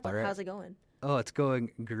All right. How's it going? Oh, it's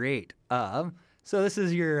going great. So this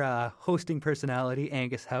is your hosting personality,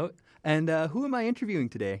 Angus Hout, and who am I interviewing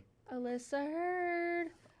today? Alyssa Heard.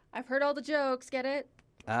 I've heard all the jokes. Get it?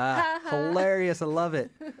 Hilarious! I love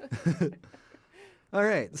it. All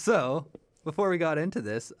right. So before we got into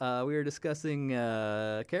this, we were discussing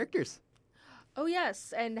characters. Oh,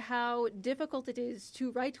 yes, and how difficult it is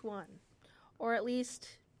to write one. Or at least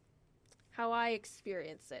how I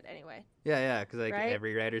experience it, anyway. Yeah, because like Right?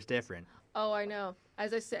 every writer's different. Oh, I know.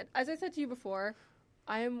 As I said to you before,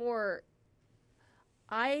 I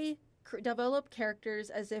develop characters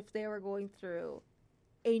as if they were going through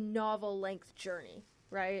a novel-length journey,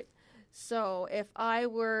 right? So if I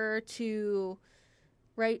were to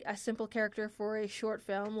write a simple character for a short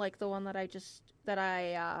film, like the one that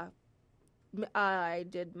I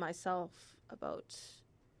did myself about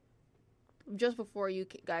just before you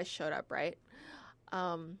guys showed up, right?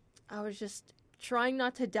 I was just trying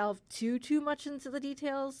not to delve too much into the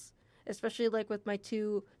details, especially like with my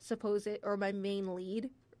my main lead,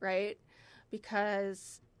 right?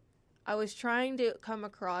 Because I was trying to come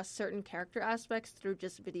across certain character aspects through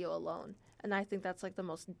just video alone, and I think that's like the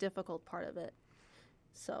most difficult part of it.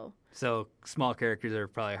 So small characters are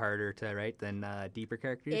probably harder to write than deeper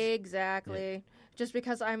characters. exactly. Yeah. Just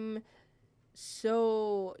because I'm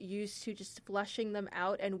so used to just fleshing them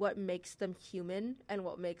out and what makes them human and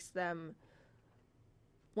what makes them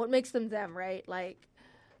them, right? Like,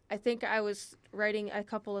 I think I was writing a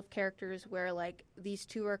couple of characters where like these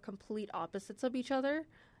two are complete opposites of each other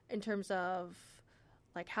in terms of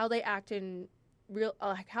like how they act in real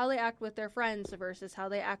like how they act with their friends versus how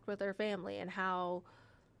they act with their family, and how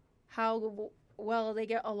well they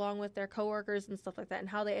get along with their coworkers and stuff like that, and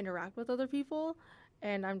how they interact with other people.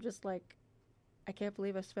 And I'm just like, I can't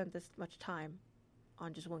believe I've spent this much time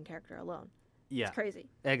on just one character alone. Yeah, It's crazy.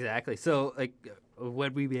 exactly. So, like,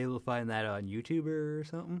 would we be able to find that on YouTube or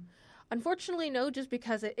something? Unfortunately, no, just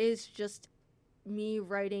because it is just me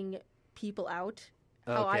writing people out,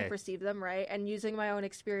 how I Okay. perceive them, right? And using my own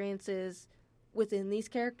experiences within these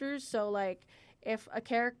characters. So, like, if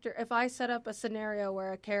I set up a scenario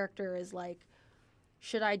where a character is like,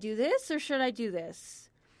 should I do this or should I do this?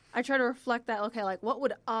 I try to reflect that, okay, like, what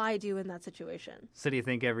would I do in that situation? So, do you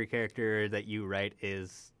think every character that you write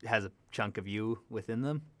has a chunk of you within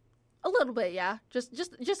them? A little bit, yeah. Just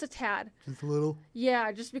a tad. Just a little.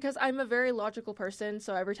 Yeah, just because I'm a very logical person,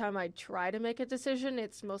 so every time I try to make a decision,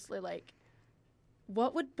 it's mostly like,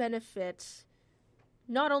 what would benefit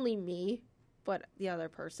not only me, but the other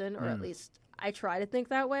person, or at least I try to think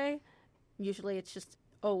that way. Usually it's just,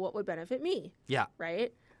 oh, what would benefit me? Yeah.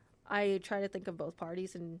 Right? I try to think of both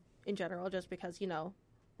parties in general, just because, we're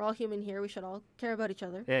all human here. We should all care about each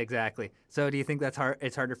other. Yeah, exactly. So, do you think that's hard?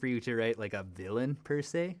 It's harder for you to write like a villain per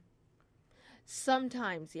se?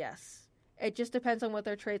 Sometimes, yes. It just depends on what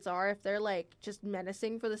their traits are. If they're like just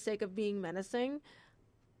menacing for the sake of being menacing,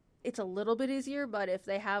 it's a little bit easier. But if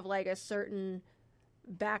they have like a certain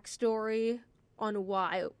backstory on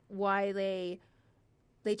why they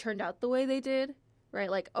turned out the way they did, right?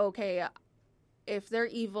 Like, okay, if they're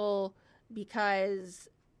evil because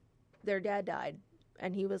their dad died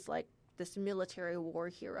and he was like this military war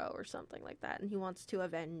hero or something like that, and he wants to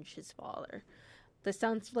avenge his father. This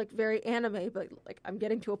sounds like very anime, but like I'm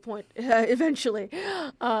getting to a point eventually.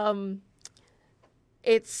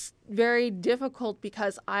 It's very difficult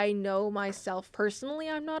because I know myself personally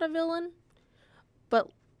I'm not a villain, but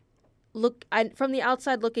from the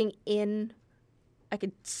outside looking in, I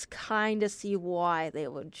could kind of see why they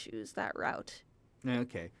would choose that route.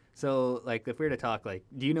 Okay. So, like, if we were to talk, like,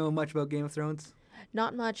 do you know much about Game of Thrones?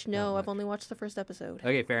 Not much, no. Not much. I've only watched the first episode.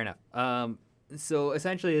 Okay, fair enough. So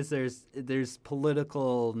essentially, there's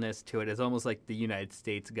politicalness to it. It's almost like the United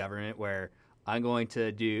States government, where I'm going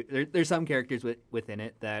to do. There's some characters within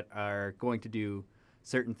it that are going to do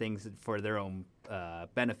certain things for their own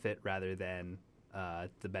benefit rather than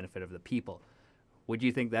the benefit of the people. Would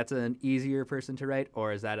you think that's an easier person to write,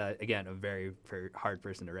 or is that a very hard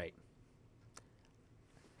person to write?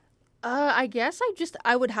 I guess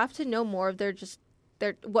I would have to know more of their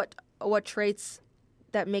what traits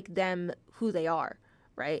that make them who they are,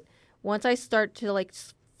 right? Once I start to like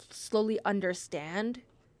slowly understand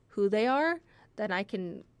who they are, then I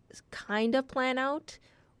can kind of plan out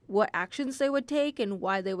what actions they would take and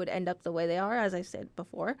why they would end up the way they are, as I said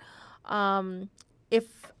before.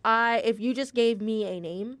 If you just gave me a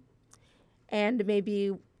name and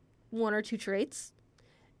maybe one or two traits,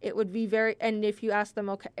 it would be and if you asked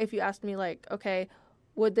me like, okay,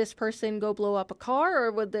 would this person go blow up a car,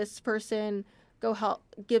 or would this person go help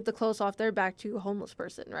give the clothes off their back to a homeless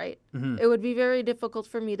person, right? Mm-hmm. It would be very difficult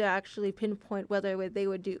for me to actually pinpoint whether they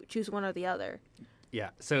would choose one or the other. Yeah,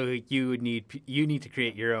 so you need to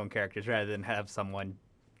create your own characters rather than have someone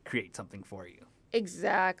create something for you.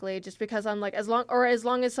 Exactly. Just because I'm like, as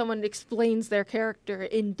long as someone explains their character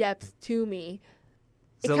in depth to me,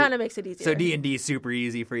 it kind of makes it easier. So D&D is super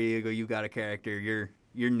easy for you. You got a character,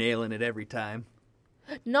 you're nailing it every time.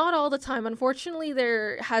 Not all the time. Unfortunately,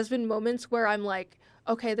 there has been moments where I'm like,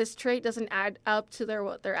 okay, this trait doesn't add up to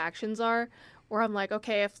what their actions are. Where I'm like,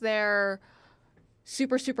 okay, if they're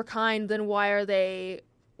super, super kind, then why are they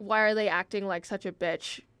acting like such a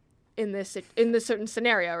bitch in this certain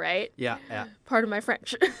scenario, right? Yeah. Pardon my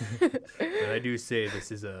French. But I do say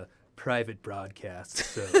this is a private broadcast,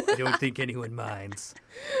 so I don't think anyone minds.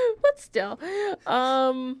 But still,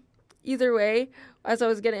 either way,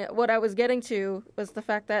 what I was getting to was the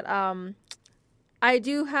fact that I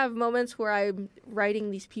do have moments where I'm writing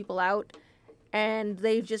these people out, and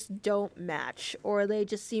they just don't match, or they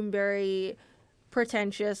just seem very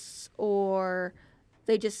pretentious, or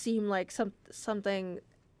they just seem like something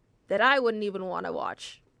that I wouldn't even want to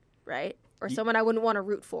watch, right? Or someone I wouldn't want to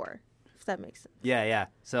root for, if that makes sense. Yeah.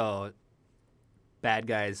 So, bad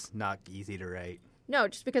guys, not easy to write. No,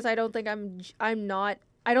 just because I don't think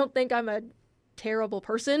I don't think I'm a terrible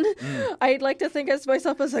person. I'd like to think of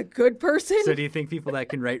myself as a good person. So do you think people that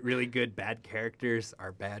can write really good bad characters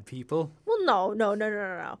are bad people? Well,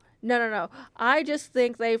 no. I just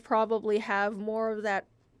think they probably have more of that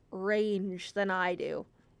range than I do.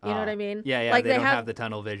 You know what I mean? Yeah. Like they don't have the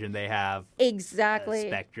tunnel vision. They have exactly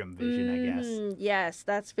spectrum vision, I guess. Yes,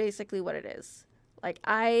 that's basically what it is. Like,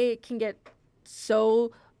 I can get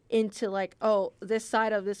so into like, oh, this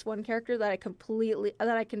side of this one character that I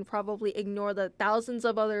can probably ignore the thousands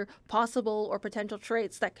of other possible or potential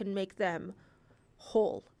traits that can make them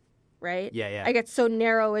whole, right? Yeah. I get so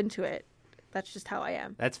narrow into it. That's just how I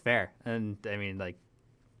am. That's fair. And I mean, like,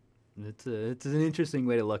 it's an interesting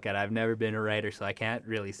way to look at it. I've never been a writer, so I can't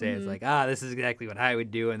really say it's like, this is exactly what I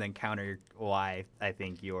would do, and then counter why I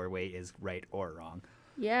think your way is right or wrong.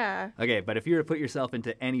 Yeah. Okay, but if you were to put yourself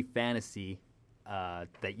into any fantasy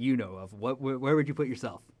that you know of, where would you put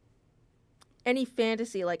yourself? Any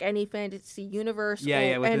fantasy universe,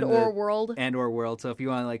 or world. And or world. So if you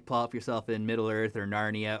want to like plop yourself in Middle Earth or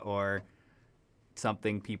Narnia or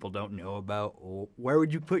something people don't know about, where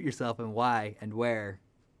would you put yourself and why and where?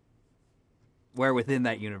 Where within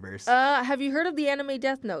that universe? Have you heard of the anime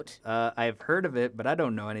Death Note? I've heard of it, but I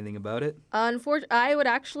don't know anything about it.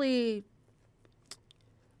 Unfortunately,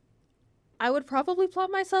 I would probably plot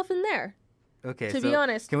myself in there. Okay, to be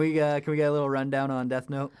honest. Can we get a little rundown on Death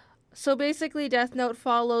Note? So basically, Death Note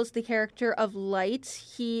follows the character of Light.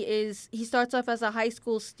 He starts off as a high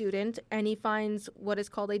school student, and he finds what is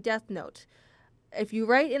called a Death Note. If you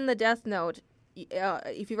write in the Death Note,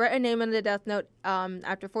 if you write a name in the Death Note,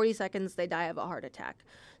 after 40 seconds, they die of a heart attack.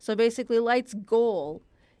 So basically, Light's goal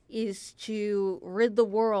is to rid the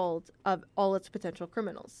world of all its potential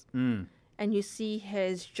criminals. And you see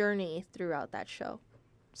his journey throughout that show.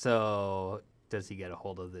 So does he get a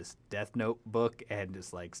hold of this Death Note book and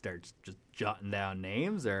just like starts just jotting down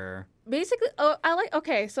names, or basically?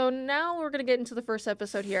 Okay, so now we're gonna get into the first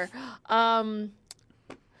episode here.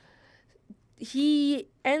 He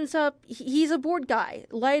ends up he's a bored guy.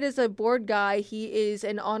 Light is a bored guy. He is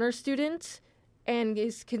an honor student and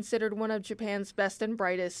is considered one of Japan's best and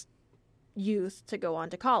brightest youth to go on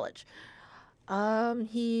to college.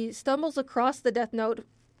 He stumbles across the Death Note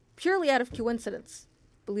purely out of coincidence,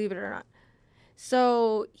 believe it or not.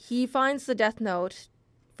 So he finds the Death Note.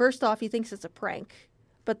 First off, he thinks it's a prank,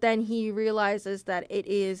 but then he realizes that it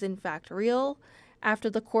is in fact real. After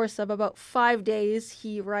the course of about 5 days,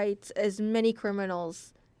 he writes as many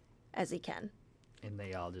criminals as he can. And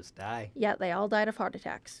they all just die? Yeah, they all died of heart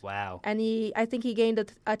attacks. Wow. And I think he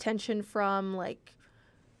gained attention from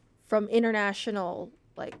international,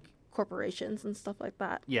 like, corporations and stuff like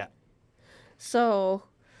that. Yeah. So,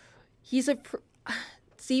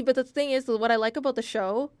 see, but the thing is, what I like about the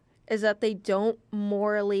show is that they don't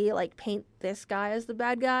morally, like, paint this guy as the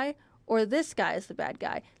bad guy or this guy as the bad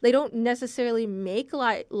guy. They don't necessarily make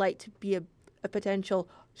Light to be a potential,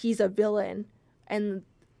 he's a villain. And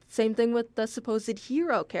same thing with the supposed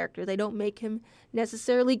hero character. They don't make him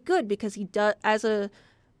necessarily good because he does, as a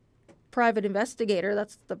private investigator,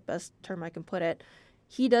 that's the best term I can put it,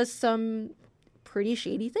 he does some pretty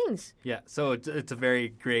shady things. Yeah, so it's a very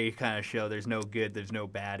gray kind of show. There's no good, there's no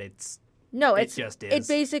bad. It just is. It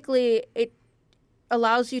basically, it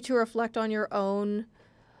allows you to reflect on your own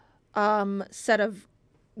set of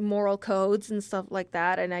moral codes and stuff like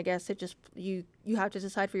that. And I guess you you have to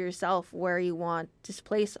decide for yourself where you want to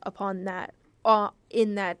place upon that,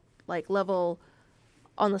 in that like level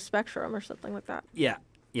on the spectrum or something like that. Yeah,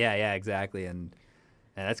 exactly, and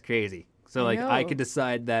that's crazy. So like, know. I could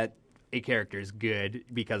decide that a character is good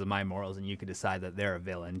because of my morals, and you could decide that they're a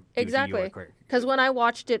villain due to Exactly. your character. Because when I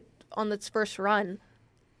watched it on its first run,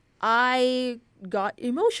 I got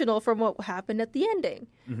emotional from what happened at the ending,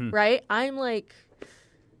 right? I'm like,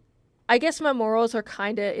 I guess my morals are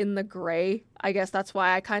kind of in the gray. I guess that's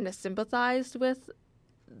why I kind of sympathized with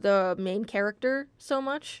the main character so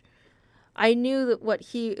much. I knew that what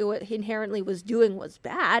he inherently was doing was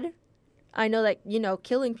bad. I know that,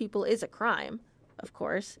 killing people is a crime, of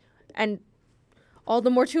course. And all the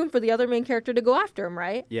more tune for the other main character to go after him,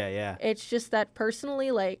 right? Yeah. It's just that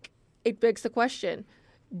personally, like, it begs the question,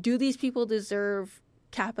 do these people deserve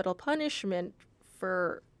capital punishment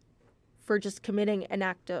for just committing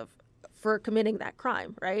for committing that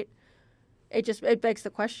crime, right? It begs the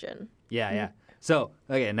question. Yeah. So,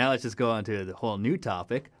 okay, now let's just go on to the whole new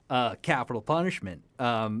topic, capital punishment.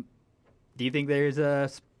 Do you think there's a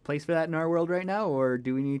place for that in our world right now, or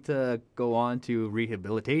do we need to go on to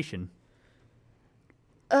rehabilitation?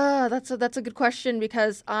 That's a good question,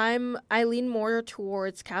 because I lean more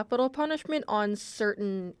towards capital punishment on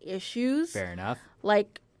certain issues. Fair enough.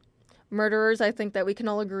 Like murderers, I think that we can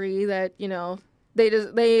all agree that,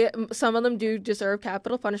 some of them do deserve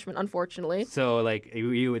capital punishment, unfortunately. So, like,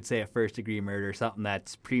 you would say a first-degree murder, something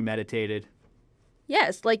that's premeditated?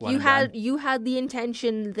 Yes, like One you and had the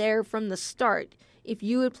intention there from the start. If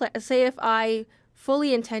you would say if I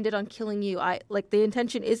fully intended on killing you, the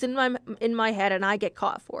intention is in my head and I get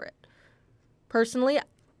caught for it. Personally,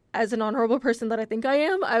 as an honorable person that I think I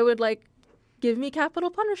am, I would give me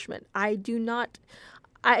capital punishment. I do not.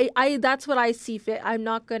 I that's what I see fit. I'm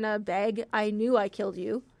not gonna beg. I knew I killed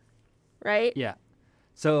you, right? Yeah.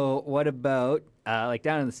 So what about,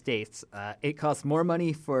 down in the States, it costs more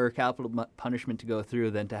money for capital punishment to go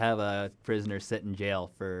through than to have a prisoner sit in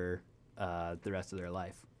jail for the rest of their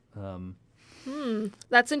life.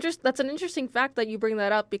 That's an interesting fact that you bring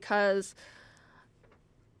that up, because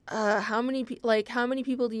how many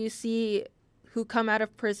people do you see who come out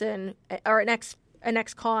of prison, or an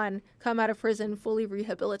ex-con come out of prison fully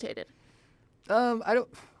rehabilitated? I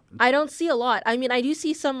don't see a lot. I mean, I do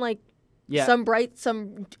see some I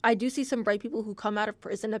do see some bright people who come out of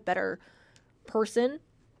prison a better person,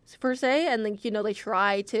 per se, and they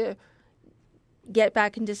try to get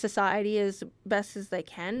back into society as best as they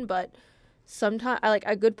can. But sometimes,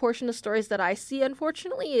 a good portion of stories that I see,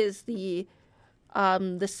 unfortunately, is the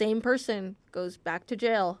same person goes back to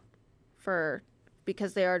jail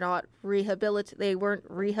because they are not they weren't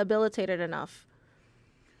rehabilitated enough.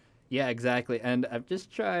 Yeah, exactly. And I'm just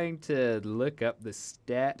trying to look up the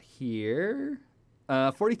stat here.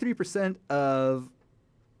 43% of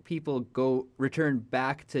people return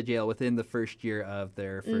back to jail within the first year of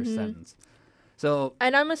their first sentence. So,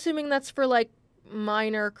 and I'm assuming that's for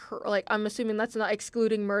minor, I'm assuming that's not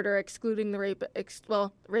excluding murder, excluding the rape.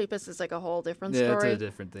 Rapist is a whole different story. Yeah, it's a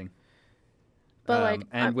different thing. But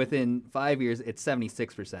within 5 years, it's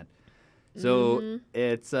 76%. So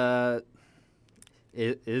it's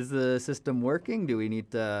is the system working? Do we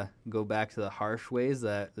need to go back to the harsh ways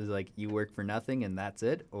that is you work for nothing and that's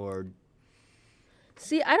it? Or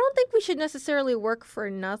see, I don't think we should necessarily work for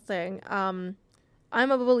nothing. I'm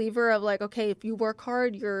a believer of okay, if you work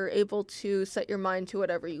hard, you're able to set your mind to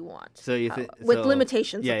whatever you want. So you with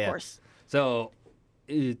limitations, of course. So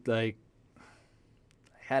I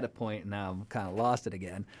had a point, and now I'm kind of lost it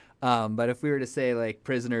again. But if we were to say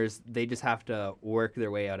prisoners, they just have to work their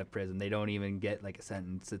way out of prison. They don't even get a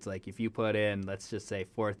sentence. It's if you put in, let's just say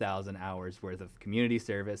 4,000 hours worth of community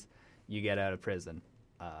service, you get out of prison.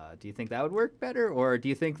 Do you think that would work better, or do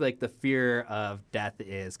you think the fear of death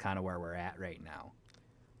is kind of where we're at right now?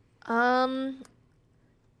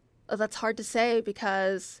 That's hard to say,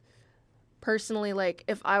 because personally,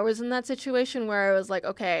 if I was in that situation where I was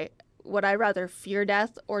okay, would I rather fear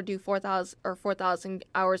death or do 4,000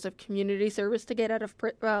 hours of community service to get out of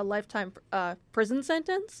lifetime prison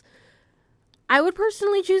sentence? I would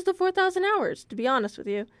personally choose the 4,000 hours, to be honest with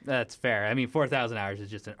you. That's fair. I mean, 4,000 hours is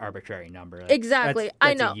just an arbitrary number. Exactly. That's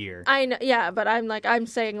I know. A year. I know. Yeah, but I'm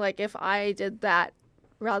saying if I did that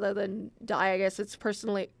rather than die, I guess it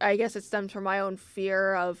stems from my own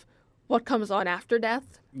fear of what comes on after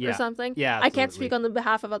death or something. Yeah, absolutely. I can't speak on the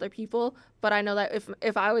behalf of other people, but I know that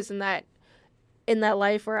if I was in that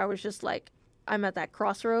life where I was just I'm at that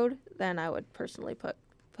crossroad, then I would personally put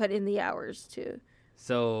in the hours to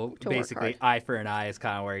So to work basically, hard. eye for an eye is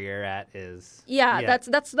kind of where you're at. Is Yeah,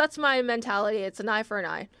 that's my mentality. It's an eye for an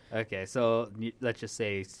eye. okay. So let's just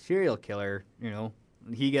say serial killer.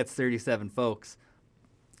 He gets 37 folks.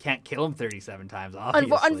 Can't kill him 37 times.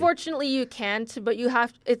 Obviously, Unfortunately, you can't, but you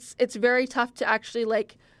have. It's very tough to actually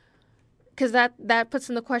like, because that puts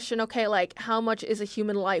in the question. Okay, like how much is a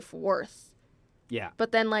human life worth? Yeah.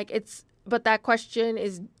 But then like but that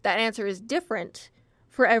answer is different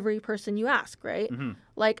for every person you ask, right? Mm-hmm.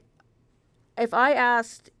 Like, if I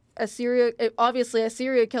asked obviously a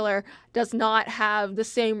serial killer does not have the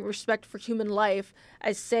same respect for human life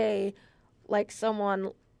as, say, like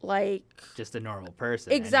someone like Just a normal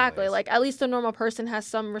person. exactly anyways. like at least a normal person has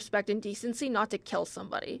some respect and decency not to kill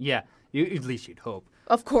somebody. Yeah. At least you'd hope.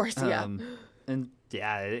 Of course, yeah. And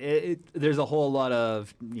yeah, there's a whole lot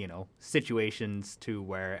of situations to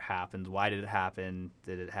where it happens. Why did it happen?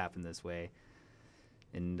 Did it happen this way?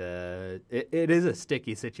 And it is a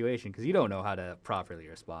sticky situation because you don't know how to properly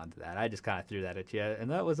respond to that. I just kind of threw that at you,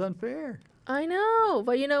 and that was unfair. I know,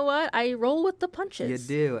 but you know what? I roll with the punches. You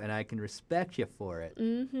do, and I can respect you for it.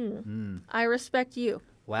 I respect you.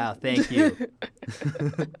 Wow, thank you.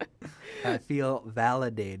 I feel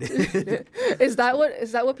validated. Is that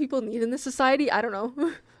what people need in this society? I don't know.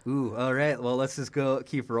 Ooh, all right. Well, let's just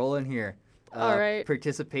keep rolling here. All right.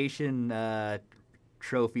 Participation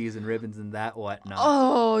trophies and ribbons and that whatnot.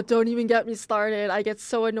 Oh, don't even get me started. I get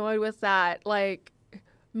so annoyed with that. Like,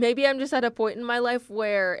 maybe I'm just at a point in my life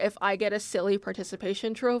where if I get a silly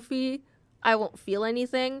participation trophy, I won't feel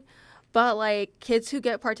anything. But like kids who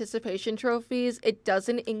get participation trophies, it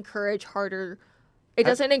doesn't encourage harder. It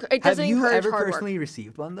doesn't encourage Have you hard ever work. personally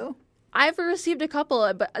received one though? I've received a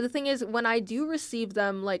couple, but the thing is, when I do receive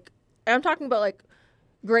them, like, and I'm talking about like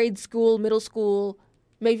grade school, middle school,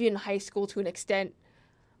 maybe in high school to an extent,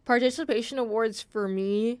 participation awards for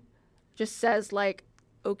me just says like,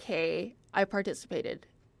 okay, I participated.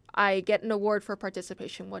 I get an award for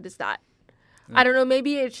participation. What is that? I don't know.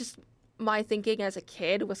 Maybe it's just my thinking as a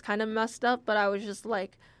kid was kind of messed up, but I was just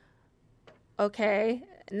like, okay,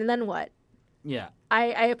 and then what? Yeah.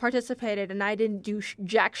 I participated and I didn't do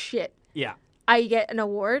jack shit. Yeah. I get an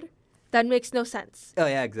award? That makes no sense. Oh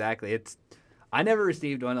yeah, exactly. I never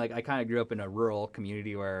received one. Like I kind of grew up in a rural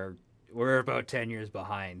community where we're about 10 years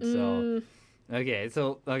behind. So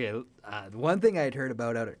the one thing I had heard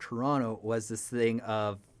about out of Toronto was this thing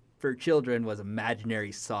of for children was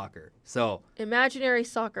imaginary soccer. So Imaginary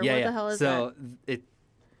soccer. What the hell is that? So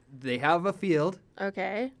they have a field,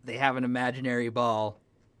 Okay. they have an imaginary ball,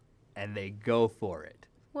 and they go for it.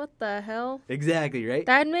 What the hell? Exactly, right?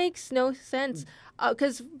 That makes no sense.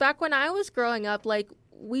 Because back when I was growing up, like,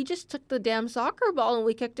 we just took the damn soccer ball and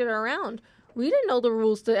we kicked it around. We didn't know the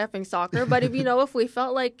rules to effing soccer, but if we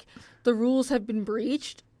felt like the rules have been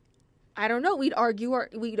breached, I don't know, we'd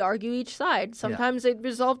argue each side. Sometimes it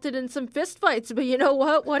resulted in some fist fights, but you know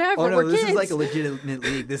what? Whatever. Oh no, we're this kids. is like a legitimate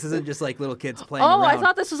league. This isn't just like little kids playing Oh, around. I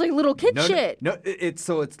thought this was like little kid shit. No, it's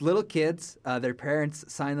little kids. Their parents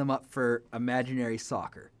sign them up for imaginary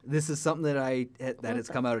soccer. This is something that has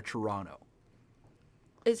come out of Toronto.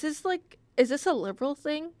 Is this a liberal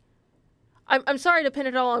thing? I'm sorry to pin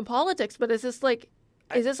it all on politics, but is this like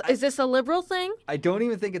is this a liberal thing? I don't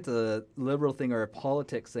even think it's a liberal thing or a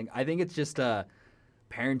politics thing. I think it's just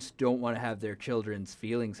parents don't want to have their children's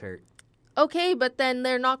feelings hurt. Okay, but then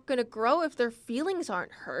they're not going to grow if their feelings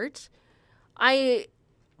aren't hurt. I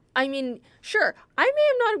mean, sure, I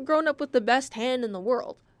may have not grown up with the best hand in the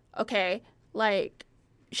world. Okay, like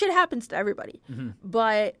shit happens to everybody. Mm-hmm.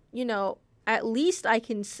 But, at least I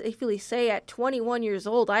can safely say at 21 years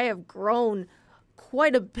old, I have grown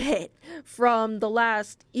quite a bit from the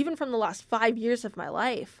last 5 years of my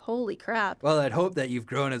life. Holy crap. Well, I'd hope that you've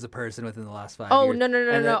grown as a person within the last 5 years. Oh, no.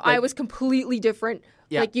 And I was completely different.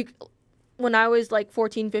 Yeah. When I was like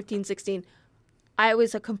 14, 15, 16, I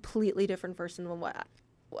was a completely different person than what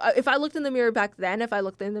if I looked in the mirror back then, if I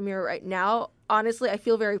looked in the mirror right now, honestly, I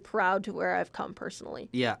feel very proud to where I've come personally.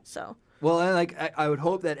 Yeah. So. Well, and I would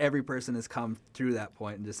hope that every person has come through that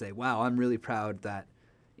point and just say, wow, I'm really proud that,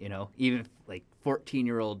 even like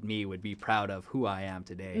 14-year-old me would be proud of who I am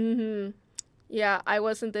today. Mm-hmm. Yeah, I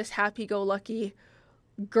wasn't this happy-go-lucky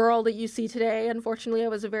girl that you see today. Unfortunately, I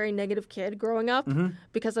was a very negative kid growing up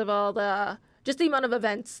because of all the amount of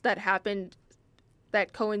events that happened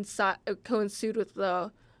that coincide with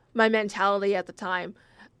my mentality at the time.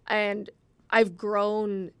 And I've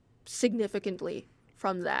grown significantly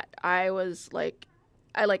from that. I don't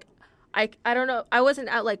know. I wasn't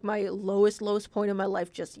at like my lowest point in my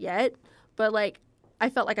life just yet, but like I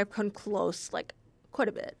felt like I've come close like quite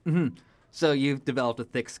a bit. Mm-hmm. So you've developed a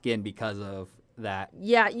thick skin because of that.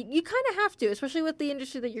 Yeah, you kind of have to, especially with the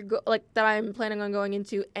industry that that I'm planning on going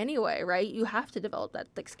into anyway, right? You have to develop that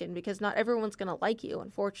thick skin because not everyone's going to like you,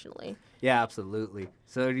 unfortunately. Yeah, absolutely.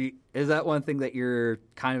 So is that one thing that you're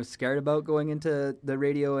kind of scared about going into the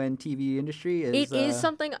radio and TV industry? It is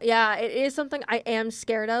something I am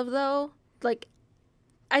scared of, though. Like,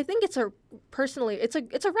 I think it's a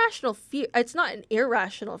rational fear. It's not an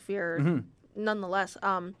irrational fear, nonetheless.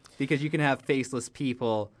 Because you can have faceless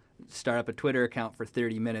people start up a Twitter account for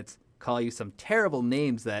 30 minutes, call you some terrible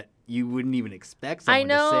names that you wouldn't even expect someone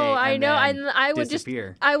to say. And I would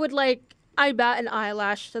disappear. I bat an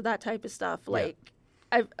eyelash to that type of stuff. Like,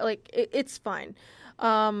 it's fine.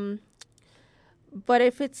 But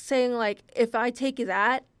if it's saying, like, if I take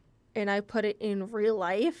that and I put it in real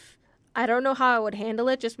life, I don't know how I would handle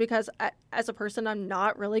it just because as a person, I'm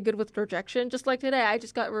not really good with rejection. Just like today, I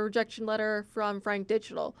just got a rejection letter from Frank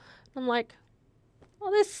Digital. I'm like,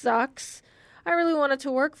 well, this sucks. I really wanted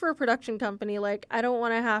to work for a production company. Like, I don't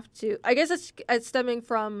want to have to. I guess it's stemming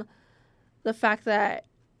from the fact that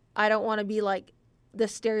I don't want to be like the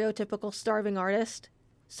stereotypical starving artist,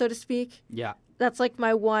 so to speak. Yeah. That's like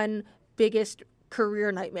my one biggest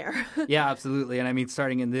career nightmare. Yeah, absolutely. And I mean,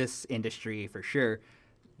 starting in this industry for sure,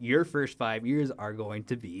 your first 5 years are going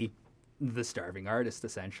to be the starving artist,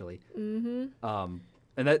 essentially. Mm-hmm.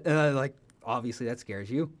 And like, obviously that scares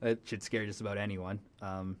you. It should scare just about anyone.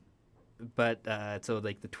 But so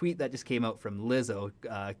like the tweet that just came out from Lizzo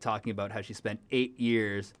talking about how she spent 8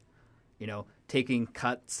 years, taking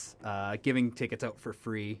cuts, giving tickets out for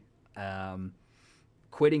free,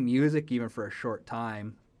 quitting music even for a short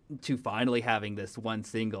time to finally having this one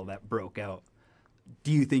single that broke out.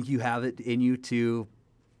 Do you think you have it in you to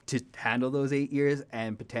handle those 8 years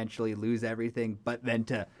and potentially lose everything, but then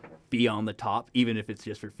to be on the top, even if it's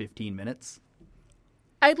just for 15 minutes?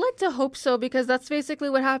 I'd like to hope so, because that's basically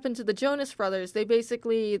what happened to the Jonas Brothers. They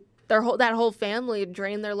basically, that whole family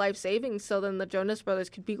drained their life savings so then the Jonas Brothers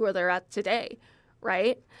could be where they're at today,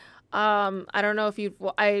 right? I don't know if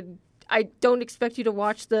I don't expect you to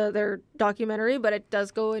watch their documentary, but it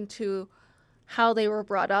does go into how they were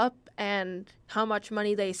brought up and how much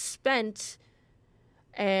money they spent.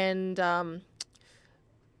 And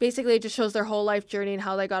basically it just shows their whole life journey and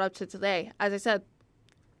how they got up to today. As I said,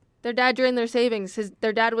 their dad drained their savings.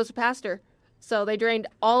 Their dad was a pastor. So they drained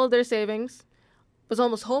all of their savings, was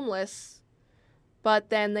almost homeless, but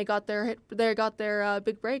then they got their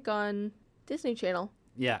big break on Disney Channel.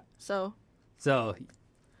 Yeah. So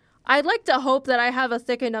I'd like to hope that I have a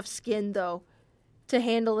thick enough skin, though, to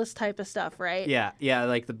handle this type of stuff, right? Yeah,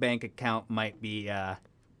 like the bank account might be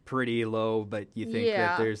pretty low, but you think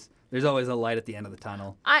that there's always a light at the end of the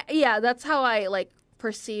tunnel. That's how I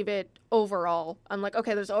perceive it overall. I'm like,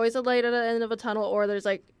 okay, there's always a light at the end of a tunnel, or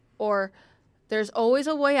there's always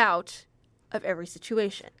a way out of every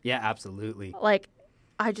situation. Yeah, absolutely. Like,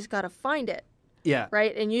 I just gotta find it. Yeah.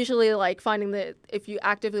 Right? And usually, finding if you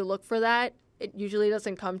actively look for that, it usually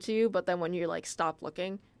doesn't come to you, but then when you stop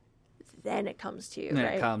looking, then it comes to you. And then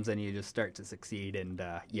right? it comes and you just start to succeed and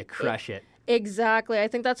you crush it. Exactly. I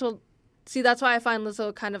think that's why I find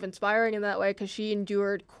Lizzo kind of inspiring in that way, because she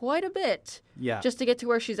endured quite a bit just to get to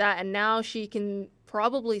where she's at. And now she can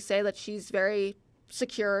probably say that she's very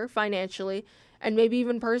secure financially and maybe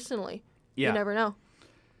even personally. Yeah. You never know.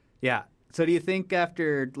 Yeah. So do you think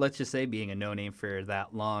after, let's just say, being a no-name for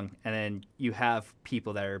that long, and then you have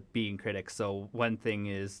people that are being critics, so one thing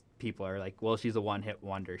is people are like, well, she's a one-hit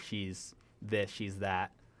wonder. She's this, she's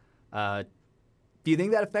that. Do you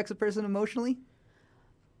think that affects a person emotionally?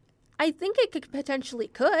 I think it potentially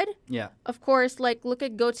could. Yeah. Of course, look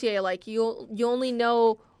at Gautier. You only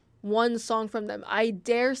know one song from them. I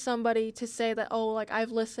dare somebody to say that,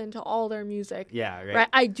 I've listened to all their music. Yeah, right.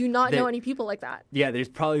 I do not know any people like that. Yeah, there's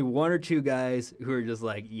probably one or two guys who are just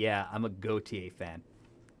like, yeah, I'm a Gautier fan.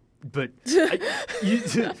 But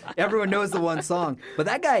everyone knows the one song. But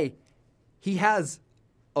that guy, he has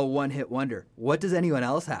a one-hit wonder. What does anyone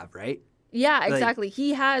else have, right? Yeah, exactly.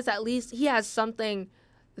 He has something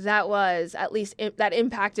that was at least that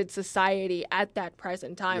impacted society at that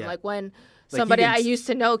present time. Yeah. When somebody I used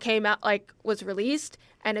to know came out, was released,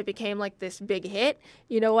 and it became this big hit.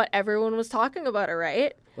 You know what? Everyone was talking about it,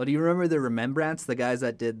 right? Well, do you remember the Remembrance, the guys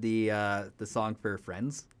that did the song for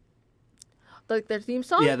Friends? Their theme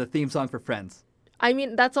song? Yeah, the theme song for Friends. I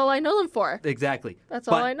mean, that's all I know them for. Exactly. That's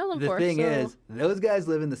all I know them for. The thing is, those guys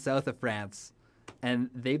live in the south of France, and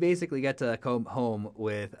they basically get to come home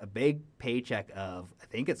with a big paycheck of, I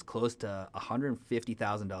think it's close to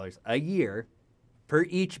 $150,000 a year per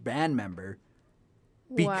each band member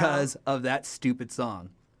because of that stupid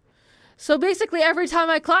song. So basically, every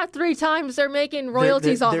time I clap 3 times, they're making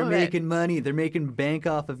royalties off of it. They're making money. They're making bank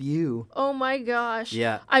off of you. Oh my gosh.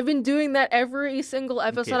 Yeah. I've been doing that every single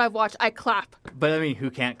episode I've watched. I clap. But I mean,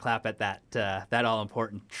 who can't clap at that all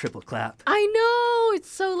important triple clap? I know. It's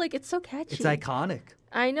so catchy. It's iconic.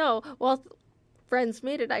 I know. Well, Friends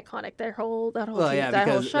made it iconic. That whole Well, team, yeah, that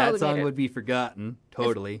whole because show that made song it. would be forgotten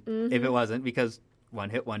totally if it wasn't, because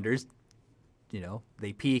one-hit wonders,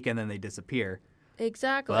 they peak and then they disappear.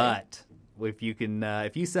 Exactly. But if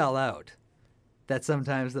you sell out, that's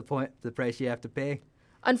sometimes the price you have to pay.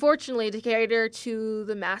 Unfortunately, to cater to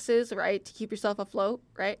the masses, right, to keep yourself afloat,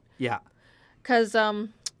 right? Yeah. Because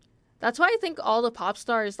that's why I think all the pop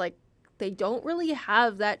stars, like, they don't really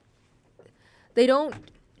have that. They don't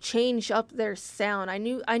change up their sound. I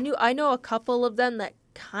know a couple of them that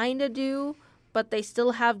kind of do, but they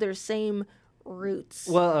still have their same roots.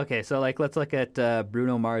 Well, okay, so let's look at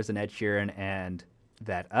Bruno Mars and Ed Sheeran and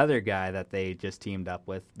that other guy that they just teamed up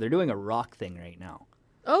with. They're doing a rock thing right now.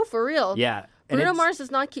 Oh, for real? Yeah. Bruno Mars does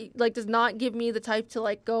not give me the type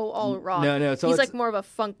to go all rock. No. So he's like more of a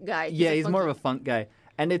funk guy. He's more of a funk guy,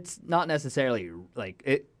 and it's not necessarily like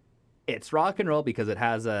it. It's rock and roll because it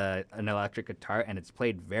has an electric guitar and it's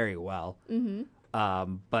played very well. Mm-hmm.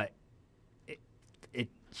 But it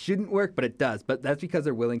shouldn't work, but it does. But that's because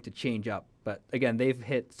they're willing to change up. But again, they've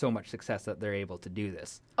hit so much success that they're able to do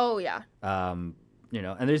this. Oh yeah.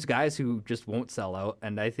 And there's guys who just won't sell out,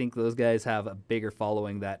 and I think those guys have a bigger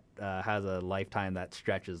following that has a lifetime that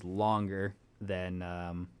stretches longer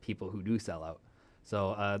than people who do sell out.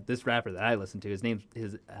 So this rapper that I listen to, his name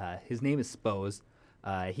is Spose.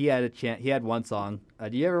 He had one song.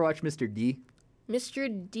 Do you ever watch Mr. D?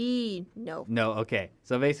 Mr. D, no. No, okay.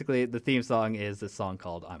 So basically, the theme song is this song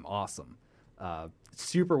called "I'm Awesome."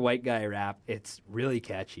 Super white guy rap. It's really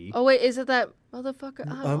catchy. Oh wait, is it that motherfucker?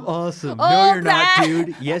 I'm awesome. Oh, no, you're that! not,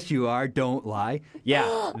 dude. Yes, you are. Don't lie.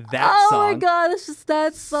 Yeah, that song. Oh my god, this is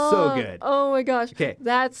that song. So good. Oh my gosh. Okay.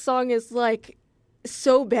 That song is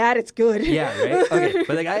so bad it's good. Yeah, right. Okay,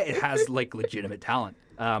 but the guy has legitimate talent.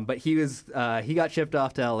 But he got shipped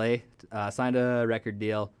off to LA, signed a record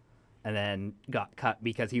deal, and then got cut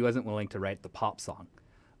because he wasn't willing to write the pop song.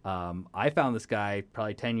 I found this guy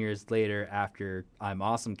probably 10 years later after I'm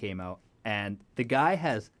Awesome came out, and the guy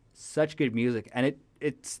has such good music, and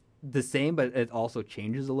it's the same, but it also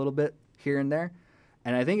changes a little bit here and there.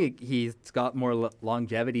 And I think he's got more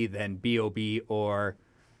longevity than B.O.B. or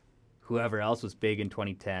whoever else was big in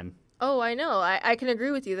 2010. Oh, I know. I can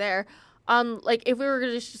agree with you there. If we were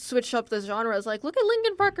going to switch up the genres, look at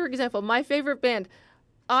Linkin Park, for example, my favorite band.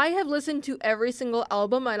 I have listened to every single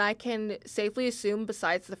album, and I can safely assume,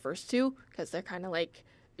 besides the first two, because they're kind of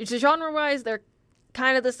genre-wise, they're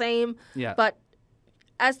kind of the same. Yeah. But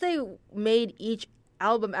as they made each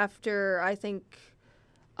album after, I think,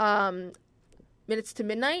 Minutes to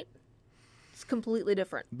Midnight, it's completely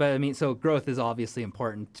different. But I mean, so growth is obviously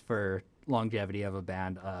important for longevity of a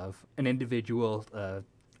band, of an individual,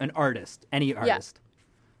 an artist, any artist.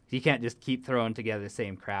 Yeah. You can't just keep throwing together the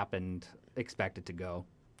same crap and expect it to go.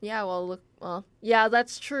 Yeah, yeah,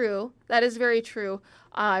 that's true. That is very true.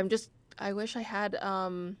 I wish I had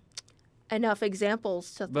enough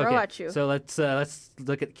examples to throw at you. So let's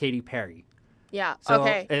look at Katy Perry. Yeah. So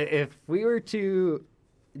okay. If we were to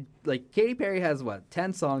Katy Perry has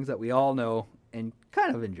 10 songs that we all know and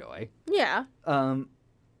kind of enjoy. Yeah.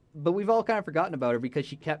 But we've all kind of forgotten about her because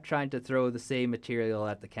she kept trying to throw the same material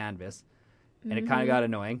at the canvas, and it kind of got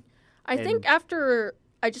annoying. I think after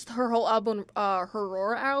her whole album, her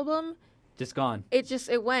Roar album, just gone.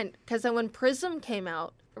 It went, because then when Prism came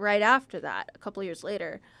out right after that, a couple years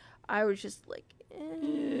later, I was just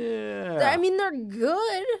Yeah. I mean, they're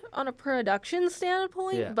good on a production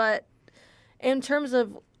standpoint, but in terms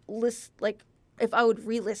of if I would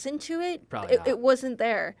re-listen to it, it wasn't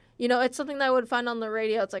there. It's something that I would find on the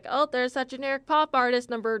radio. It's there's that generic pop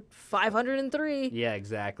artist number 503. Yeah,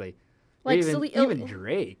 exactly. Even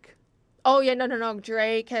Drake. Oh yeah, no.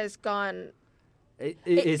 Drake has gone.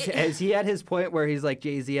 Has he at his point where he's like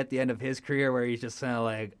Jay-Z at the end of his career, where he's just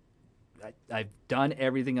kind of I've done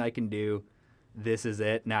everything I can do. This is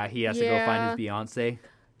it. Now he has to go find his Beyonce.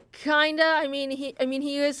 Kinda. I mean, he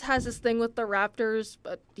has this thing with the Raptors,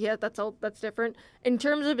 but yeah, that's different. In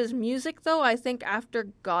terms of his music, though, I think after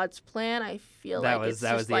God's Plan, I feel that was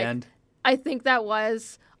the end. I think that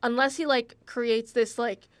was, unless he creates this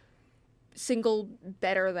single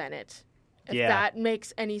better than it. If that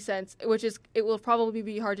makes any sense, it will probably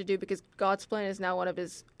be hard to do because God's Plan is now one of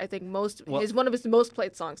his, I think, one of his most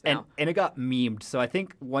played songs now. And it got memed, so I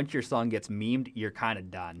think once your song gets memed, you're kind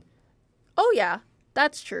of done. Oh yeah.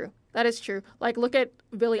 That's true. That is true. Like, look at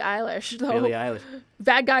Billie Eilish, though. Billie Eilish.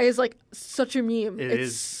 Bad Guy is, like, such a meme.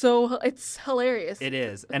 It's hilarious. It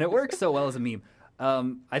is. And it works so well as a meme.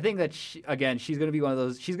 I think that, she's going to be one of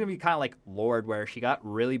those, she's going to be kind of like Lorde, where she got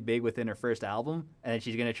really big within her first album, and then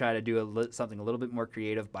she's going to try to do something a little bit more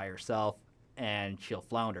creative by herself, and she'll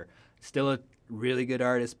flounder. Still a really good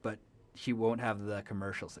artist, but she won't have the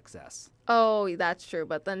commercial success. Oh, that's true.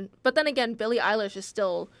 But then again, Billie Eilish is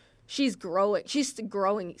still... She's growing. She's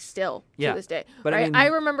growing still to this day. But right? I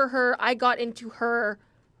remember her. I got into her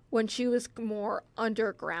when she was more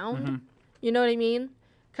underground. Mm-hmm. You know what I mean?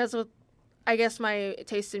 Because I guess my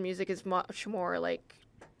taste in music is much more like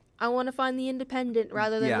I want to find the independent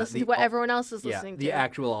rather than listen to what everyone else is listening to. The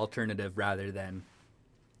actual alternative rather than...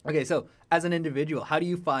 Okay, so as an individual, how do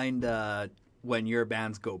you find when your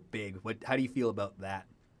bands go big? How do you feel about that?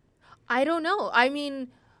 I don't know. I mean...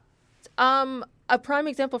 a prime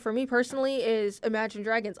example for me personally is Imagine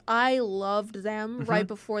Dragons. I loved them right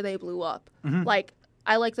before they blew up. Like,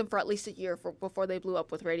 I liked them for at least a year before they blew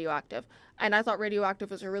up with Radioactive. And I thought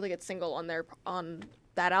Radioactive was a really good single on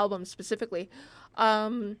that album specifically. I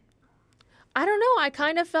don't know. I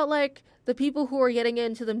kind of felt like the people who are getting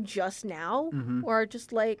into them just now are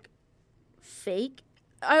just, like, fake.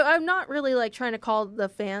 I'm not really, like, trying to call the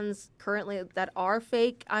fans currently that are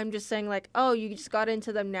fake. I'm just saying, like, oh, you just got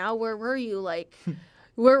into them now? Where were you? Like,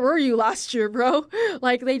 where were you last year, bro?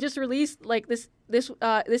 Like, they just released, like, this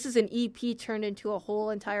is an EP turned into a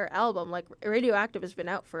whole entire album. Like, Radioactive has been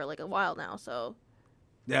out for, like, a while now, so...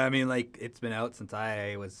 Yeah, I mean, like, it's been out since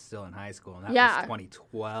I was still in high school, and that was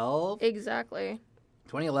 2012? Exactly.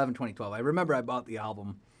 2011, 2012. I remember I bought the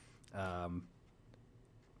album...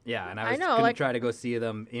 Yeah, and I was know, going to like, try to go see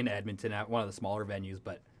them in Edmonton at one of the smaller venues,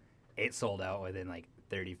 but it sold out within, like,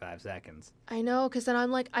 35 seconds. I know, because then I'm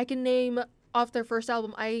like, I can name, off their first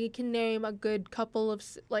album, I can name a good couple of,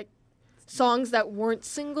 like, songs that weren't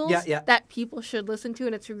singles that people should listen to,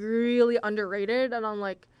 and it's really underrated, and I'm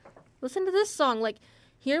like, listen to this song. Like,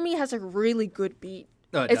 Hear Me has a really good beat.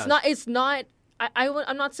 Oh, it does. It's not...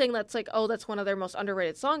 I'm not saying that's like, oh, that's one of their most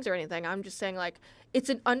underrated songs or anything. I'm just saying, like, it's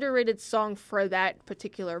an underrated song for that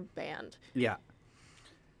particular band. Yeah.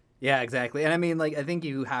 Yeah, exactly. And I mean, like, I think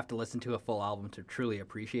you have to listen to a full album to truly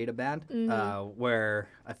appreciate a band, where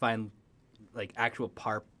I find, like, actual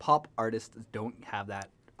pop artists don't have that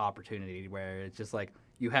opportunity, where it's just like,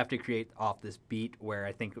 you have to create off this beat, where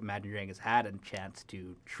I think Imagine Dragons had a chance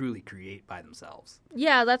to truly create by themselves.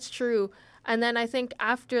 Yeah, that's true. And then I think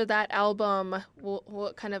after that album,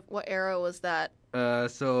 what era was that?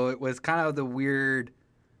 So it was kind of the weird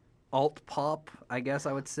alt pop, I guess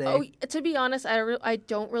I would say. Oh, to be honest, I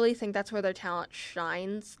don't really think that's where their talent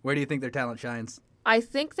shines. Where do you think their talent shines? I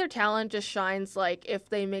think their talent just shines like if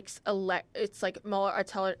they mix it's like more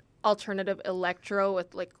alternative electro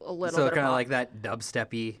with like a little bit of kind of pop. like that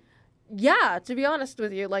dubsteppy. Yeah, to be honest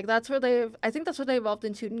with you, like I think that's what they evolved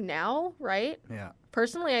into now, right? Yeah.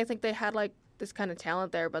 Personally, I think they had like this kind of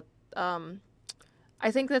talent there, but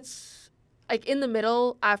I think that's like in the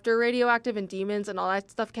middle after Radioactive and Demons and all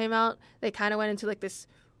that stuff came out, they kind of went into like this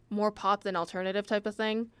more pop than alternative type of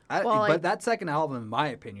thing. But that second album, in my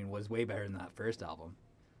opinion, was way better than that first album.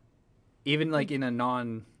 Even like in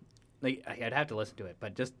a like I'd have to listen to it,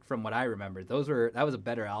 but just from what I remember, that was a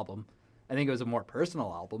better album. I think it was a more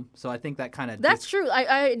personal album, so I think that kind of... That's true.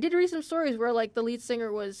 I did read some stories where, like, the lead singer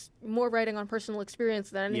was more writing on personal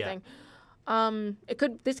experience than anything. Yeah.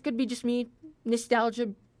 This could be just me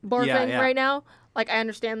nostalgia barfing right now. Like, I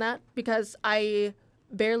understand that, because I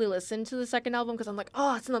barely listened to the second album, because I'm like,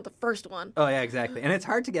 oh, it's not the first one. Oh, yeah, exactly. And it's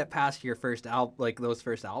hard to get past your first album, like, those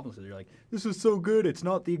first albums, because you're like, this is so good, it's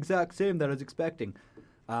not the exact same that I was expecting.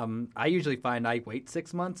 I usually find I wait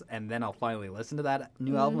 6 months, and then I'll finally listen to that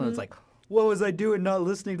new album, and it's like... What was I doing not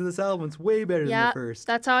listening to this album? It's way better than the first.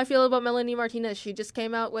 That's how I feel about Melanie Martinez. She just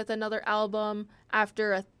came out with another album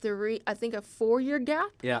after a 4-year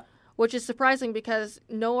gap. Yeah. Which is surprising because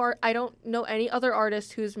I don't know any other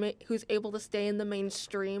artist who's able to stay in the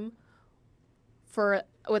mainstream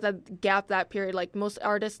with a gap that period. Like most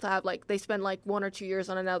artists have, like they spend like 1 or 2 years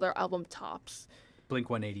on another album tops.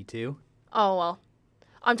 Blink-182. Oh well.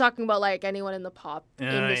 I'm talking about like anyone in the pop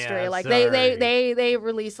industry. Yeah, like sorry. they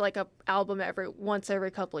release like a album once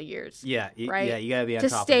every couple of years. Yeah, right. Yeah, you gotta be on to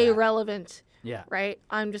top stay of that. relevant. Yeah, right.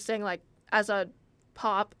 I'm just saying like as a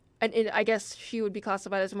pop, and I guess she would be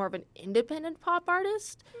classified as more of an independent pop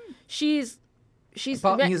artist. She's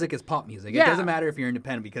pop music is pop music. Yeah. It doesn't matter if you're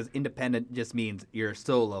independent because independent just means you're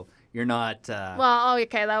solo. You're not. Well,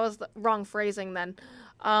 okay, that was the wrong phrasing then.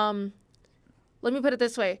 Let me put it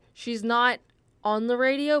this way: she's not on the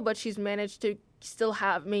radio, but she's managed to still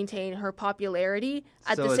maintain her popularity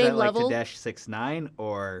at so the is same that level. like Tedeschi 6ix9ine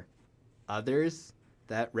or others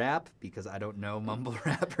that rap? Because I don't know mumble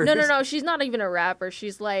rappers. No. She's not even a rapper.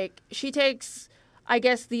 She's like, she takes, I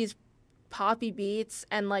guess, these poppy beats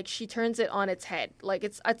and like she turns it on its head. Like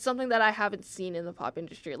it's something that I haven't seen in the pop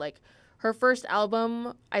industry. Like her first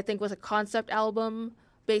album, I think, was a concept album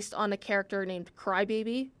based on a character named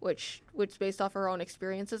Crybaby, which based off her own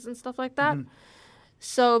experiences and stuff like that.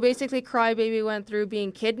 So basically, Crybaby went through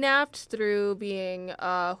being kidnapped, through being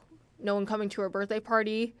no one coming to her birthday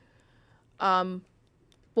party,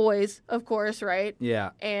 boys, of course, right?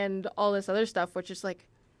 Yeah. And all this other stuff, which is like,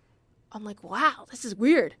 I'm like, wow, this is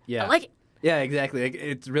weird. Yeah. I like it. Yeah, exactly. Like,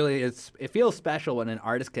 it feels special when an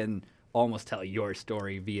artist can almost tell your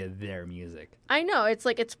story via their music. I know, it's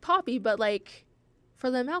like, it's poppy, but like, for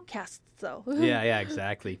them outcasts, though. Yeah,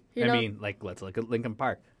 exactly. You I know? mean, like, let's look at Linkin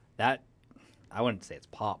Park. That, I wouldn't say it's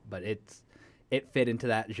pop, but it fit into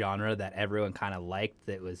that genre that everyone kind of liked.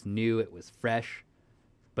 That was new, it was fresh,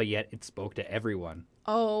 but yet it spoke to everyone.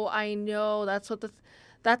 Oh, I know. That's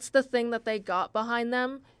the thing that they got behind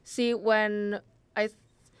them. See, when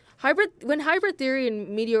Hybrid Theory and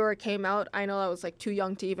Meteor came out, I know I was like too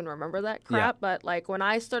young to even remember that crap, but like when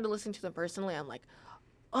I started listening to them personally, I'm like,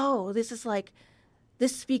 oh, this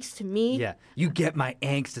speaks to me. Yeah, you get my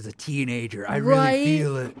angst as a teenager. I Right? really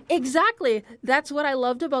feel it. Exactly. That's what I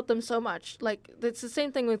loved about them so much. Like, it's the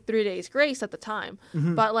same thing with 3 Days Grace at the time.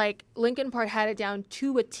 But, like, Linkin Park had it down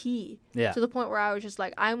to a T. Yeah. To the point where I was just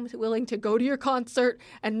like, I'm willing to go to your concert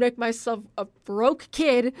and make myself a broke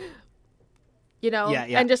kid, you know? Yeah.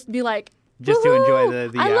 And just be like, Just to enjoy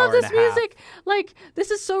the I hour love this and a half. music. Like, this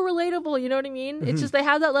is so relatable, you know what I mean? It's just they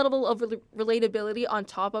have that level of relatability on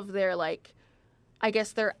top of their, like, I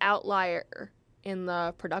guess their outlier in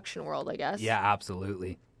the production world, I guess. Yeah,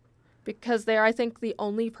 absolutely. Because they're, I think, the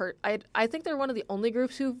only I think they're one of the only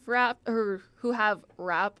groups who have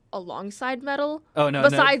rap alongside metal. Oh, no.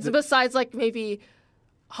 Besides like maybe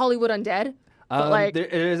Hollywood Undead. But like,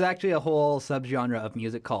 there's actually a whole subgenre of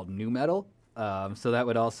music called nu metal. So that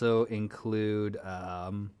would also include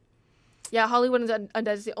yeah, Hollywood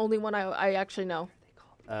Undead is the only one I actually know.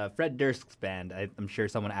 Fred Durst's band. I'm sure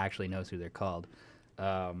someone actually knows who they're called.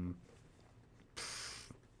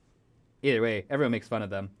 Either way, everyone makes fun of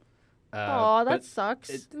them. Oh, that but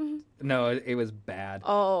sucks. No, it was bad.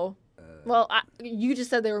 Oh. Well, you just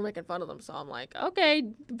said they were making fun of them, so I'm like, okay,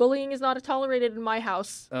 bullying is not tolerated in my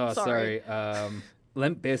house. Oh, sorry.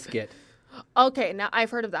 Limp Bizkit. Okay, now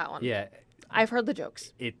I've heard of that one. Yeah. I've heard the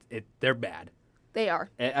jokes. They're bad. They are.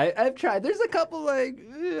 I've tried. There's a couple like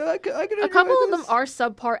I could a couple of them are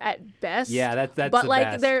subpar at best. Yeah, that's but the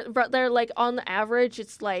like best. they're like on the average,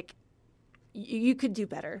 it's like you could do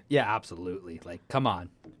better. Yeah, absolutely. Like, come on.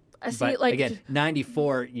 I see, But like again,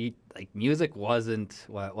 94. Music wasn't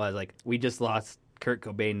what it was. Like, we just lost Kurt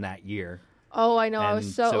Cobain that year. Oh, I know. I And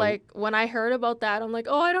was so like when I heard about that, I'm like,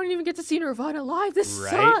 oh, I don't even get to see Nirvana live. This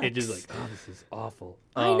Right? sucks. It just like, oh, this is awful.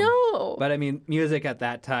 I know. But I mean, music at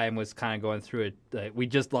that time was kind of going through it. We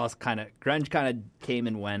just lost grunge kind of came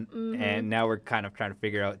and went, and now we're kind of trying to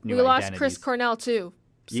figure out new we lost identities. Chris Cornell too.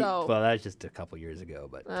 So Well, that was just a couple years ago,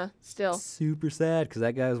 but still. super sad because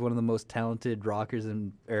that guy was one of the most talented rockers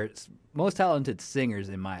or most talented singers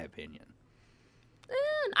in my opinion.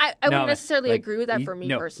 I wouldn't necessarily agree with that for me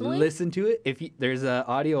personally. Listen to it. There's an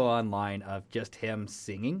audio online of just him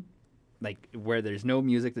singing, like where there's no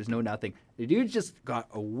music, there's no nothing. The dude's just got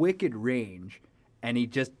a wicked range, and he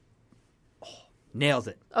just nails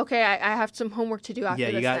it. Okay, I have some homework to do after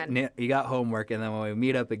this. Yeah, you got homework, and then when we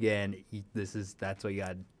meet up again, that's what you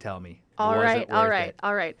got to tell me. All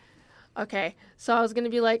right. Okay, so I was gonna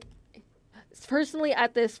be like, personally,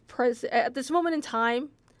 at this moment in time,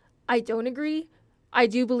 I don't agree. I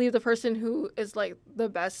do believe the person who is like the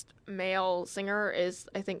best male singer is,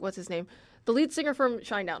 I think, what's his name? The lead singer from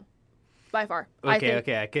Shinedown, by far.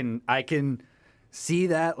 Okay. I can see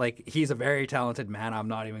that. Like, he's a very talented man. I'm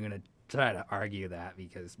not even gonna try to argue that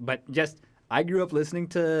but I grew up listening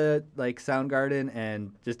to like Soundgarden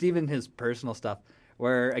and just even his personal stuff.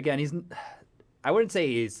 Where again, I wouldn't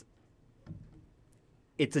say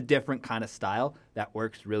it's a different kind of style that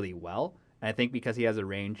works really well. And I think because he has a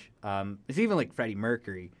range, it's even like Freddie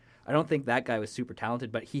Mercury. I don't think that guy was super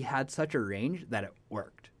talented, but he had such a range that it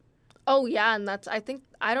worked. Oh yeah, and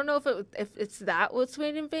I don't know if it's that what's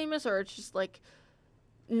made him famous or it's just like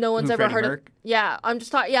no one's ever heard of. Yeah, I'm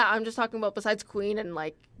just talking about besides Queen and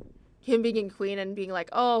like him being in Queen and being like,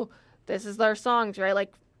 oh, this is their songs, right?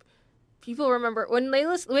 Like people remember when they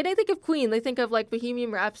think of Queen, they think of like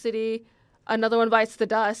Bohemian Rhapsody, Another One Bites the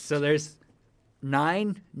Dust. So there's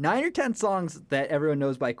 9 or 10 songs that everyone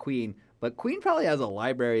knows by Queen, but Queen probably has a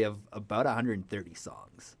library of about 130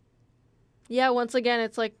 songs. Yeah, once again,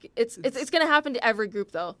 it's like it's gonna happen to every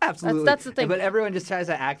group though. Absolutely, that's the thing. But everyone just tries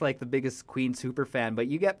to act like the biggest Queen super fan. But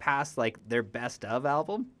you get past like their best of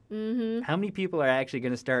album. Mm-hmm. How many people are actually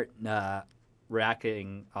going to start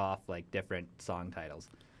racking off like different song titles?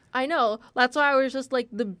 I know. That's why I was just like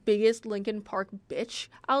the biggest Linkin Park bitch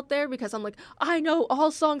out there, because I'm like, I know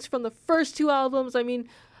all songs from the first 2 albums. I mean,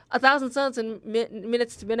 1,000 Suns and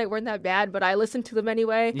Minutes to Midnight weren't that bad, but I listened to them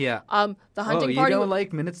anyway. Yeah. The Hunting you Party. don't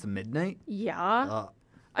like Minutes to Midnight? Yeah.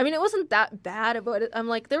 I mean, it wasn't that bad, but I'm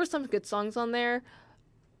like, there were some good songs on there.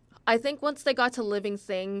 I think once they got to Living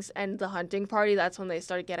Things and The Hunting Party, that's when they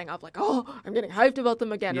started getting up like, oh, I'm getting hyped about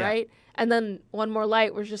them again, right? And then One More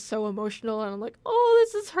Light was just so emotional, and I'm like, oh,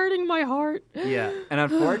 this is hurting my heart. Yeah, and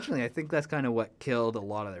unfortunately, I think that's kind of what killed a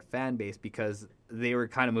lot of their fan base, because they were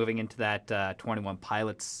kind of moving into that 21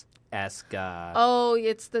 Pilots-esque...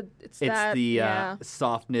 It's the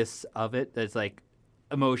softness of it. It's like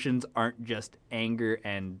emotions aren't just anger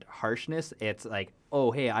and harshness. It's like,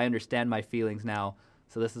 oh, hey, I understand my feelings now.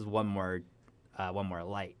 So this is one more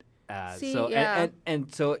light.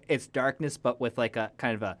 And so it's darkness, but with like a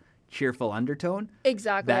kind of a cheerful undertone.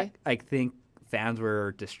 Exactly. That I think fans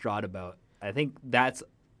were distraught about. I think that's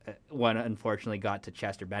what unfortunately got to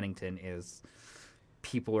Chester Bennington, is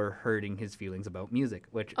people were hurting his feelings about music,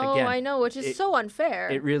 which again, I know, which is so unfair.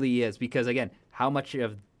 It really is, because again, how much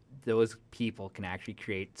of those people can actually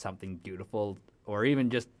create something beautiful, or even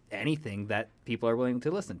just anything that people are willing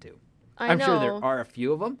to listen to? I'm sure there are a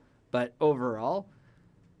few of them, but overall,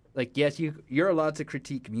 like, yes, you're allowed to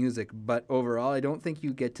critique music, but overall, I don't think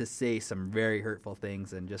you get to say some very hurtful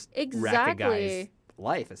things and just wreck a guy's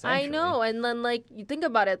life, essentially. I know, and then, like, you think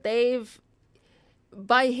about it,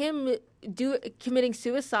 by him committing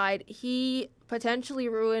suicide, he potentially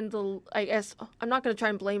ruined I guess, I'm not going to try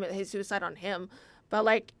and blame his suicide on him, but,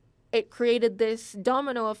 like, it created this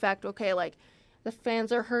domino effect. Okay, like, the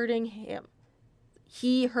fans are hurting him.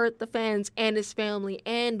 He hurt the fans and his family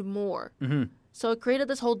and more. Mm-hmm. So it created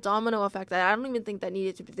this whole domino effect that I don't even think that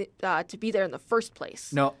needed to be there in the first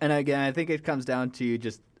place. No, and again, I think it comes down to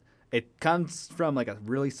it comes from like a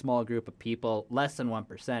really small group of people, less than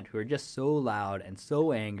 1%, who are just so loud and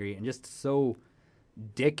so angry and just so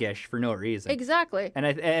dickish for no reason. Exactly. And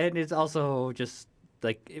it's also just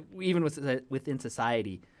like, even within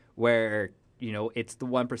society, where it's the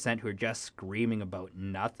 1% who are just screaming about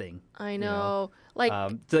nothing. I know. Like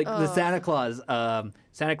the Santa Claus.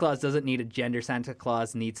 Santa Claus doesn't need a gender. Santa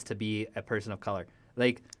Claus needs to be a person of color.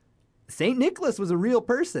 Like, St. Nicholas was a real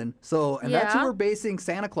person. That's who we're basing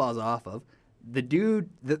Santa Claus off of. The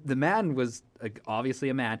dude, the man was obviously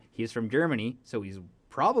a man. He's from Germany, so he's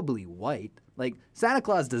probably white. Like, Santa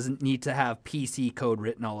Claus doesn't need to have PC code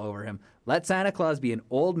written all over him. Let Santa Claus be an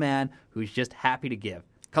old man who's just happy to give.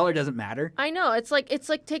 Color doesn't matter. I know. It's like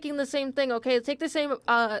taking the same thing. Okay, take the same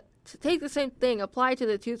thing, apply to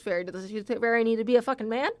the Tooth Fairy. Does the Tooth Fairy need to be a fucking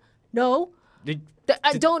man? No.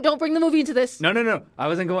 Don't bring the movie into this. No. I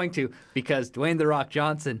wasn't going to, because Dwayne "The Rock"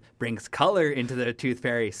 Johnson brings color into the Tooth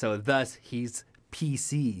Fairy, so thus he's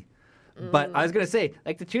PC. But I was going to say,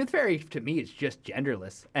 like, the Tooth Fairy to me is just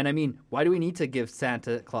genderless. And I mean, why do we need to give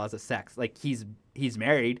Santa Claus a sex? Like, he's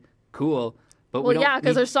married, cool. But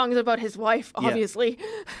because there's songs about his wife, obviously.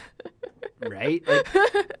 Yeah. Right?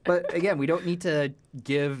 But again, we don't need to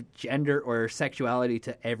give gender or sexuality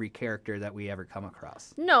to every character that we ever come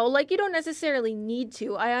across. No, like, you don't necessarily need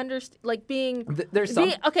to. I understand, like,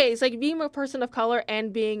 it's like being a person of color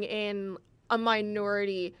and being in a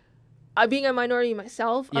minority. Being a minority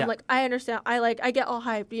myself, I'm like, I understand. I get all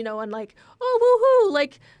hyped, and like, oh, woohoo,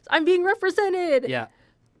 like, I'm being represented. Yeah.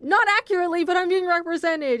 Not accurately, but I'm being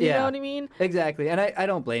represented. You know what I mean? Exactly. And I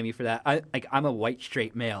don't blame you for that. I'm a white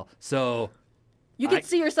straight male, so you can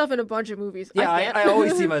see yourself in a bunch of movies. Yeah, I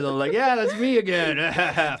always see myself like, yeah, that's me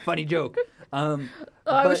again. Funny joke.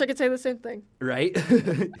 I wish I could say the same thing. Right?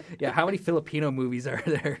 Yeah. How many Filipino movies are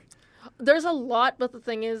there? There's a lot, but the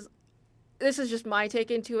thing is, this is just my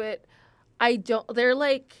take into it. They're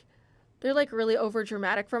really over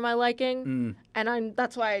dramatic for my liking, and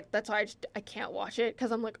that's why I can't watch it,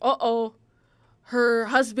 because I'm like, her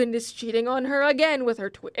husband is cheating on her again with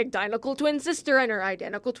her identical twin sister, and her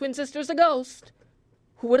identical twin sister's a ghost.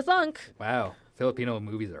 Who would have thunk? Wow, Filipino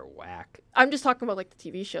movies are whack. I'm just talking about like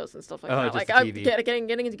the TV shows and stuff like that. Like, I'm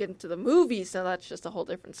getting into the movies, so that's just a whole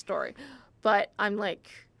different story. But I'm like,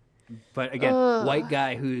 but again, white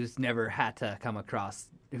guy who's never come across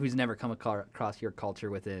your culture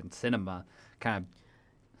within cinema, kind of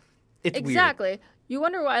it's exactly. You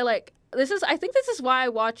wonder why, like, I think this is why I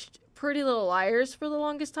watched Pretty Little Liars for the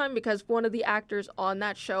longest time, because one of the actors on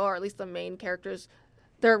that show, or at least the main characters,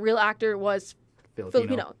 their real actor was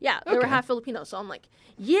Filipino. Yeah, they were half Filipino. So I'm like,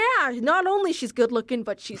 yeah, not only she's good looking,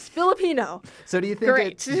 but she's Filipino. So do you think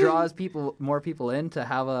Great. it draws more people in to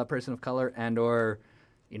have a person of color and or,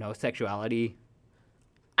 sexuality?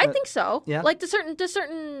 I think so. Yeah. Like to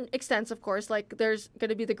certain extents, of course. Like there's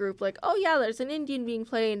gonna be the group like, oh yeah, there's an Indian being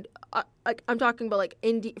played. Like I'm talking about like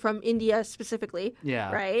from India specifically.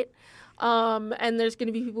 Yeah. Right. And there's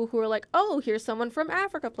gonna be people who are like, oh, here's someone from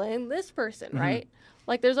Africa playing this person, right?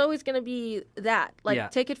 Like there's always gonna be that. Like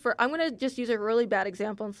take it for. I'm gonna just use a really bad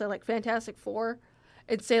example and say like Fantastic Four,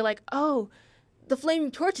 and say like, oh, the Flaming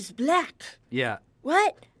Torch is black. Yeah.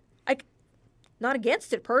 What? Not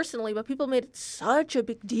against it personally, but people made such a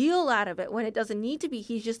big deal out of it when it doesn't need to be.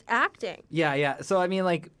 He's just acting. Yeah. So, I mean,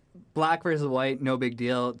 like, black versus white, no big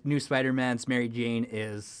deal. New Spider-Man's Mary Jane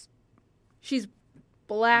is... She's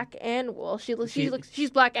black and, well, she's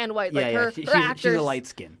black and white. Like her actors, she's a light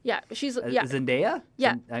skin. Yeah, Zendaya?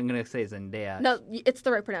 Yeah. I'm going to say Zendaya. No, it's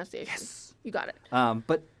the right pronunciation. Yes. You got it.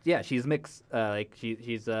 But, yeah, she's mixed.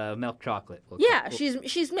 She's milk chocolate.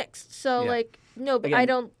 She's mixed. So, like, no, but again, I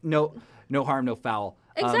don't... No harm, no foul.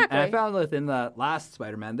 Exactly. And I found within the last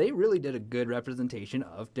Spider-Man, they really did a good representation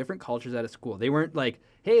of different cultures at a school. They weren't like,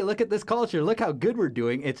 hey, look at this culture. Look how good we're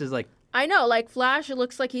doing. It's just like... I know. Like, Flash, it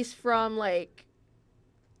looks like he's from, like,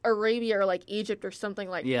 Arabia or, like, Egypt or something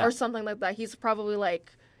like or something like that. He's probably,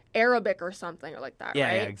 like, Arabic or something or like that, right?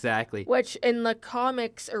 Yeah, exactly. Which, in the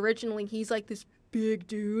comics, originally, he's, like, this big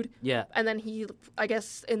dude. Yeah. And then I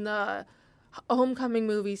guess, in the Homecoming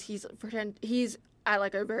movies, he's at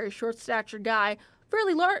like a very short statured guy,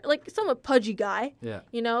 fairly large, like somewhat pudgy guy. Yeah.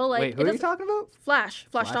 Like wait, who are you talking about? Flash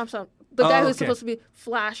Thompson, the guy who's supposed to be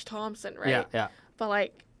Flash Thompson, right? Yeah. But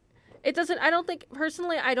like, it doesn't. I don't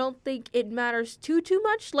think it matters too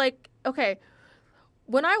much. Like, okay,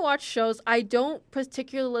 when I watch shows, I don't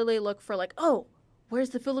particularly look for like, oh,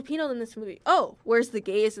 where's the Filipino in this movie? Oh, where's the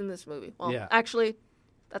gays in this movie? Well, actually,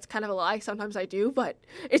 that's kind of a lie. Sometimes I do, but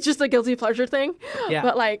it's just a guilty pleasure thing. Yeah.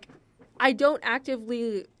 But like, I don't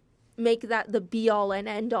actively make that the be-all and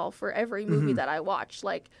end-all for every movie that I watch.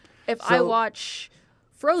 Like, if I watch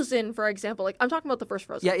Frozen, for example, like, I'm talking about the first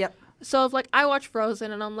Frozen. Yeah. So if, like, I watch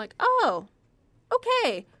Frozen and I'm like, oh,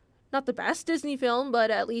 okay. Not the best Disney film,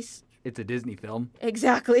 but at least... It's a Disney film.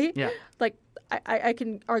 Exactly. Yeah. Like, I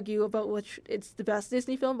can argue about which it's the best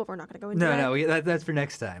Disney film, but we're not going to go into that. No, that's for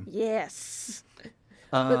next time. Yes.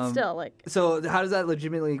 But still, like... So how does that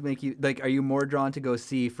legitimately make you... Like, are you more drawn to go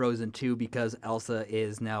see Frozen 2 because Elsa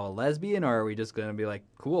is now a lesbian, or are we just going to be like,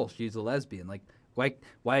 cool, she's a lesbian? Like,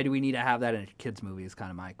 why do we need to have that in a kid's movie is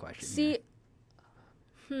kind of my question. See,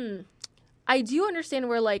 I do understand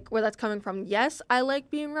where that's coming from. Yes, I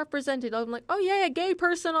like being represented. I'm like, oh, yeah, a gay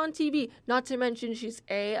person on TV. Not to mention she's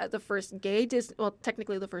the first gay Disney... Well,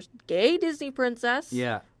 technically the first gay Disney princess.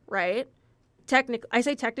 Yeah. Right? I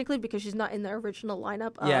say technically because she's not in the original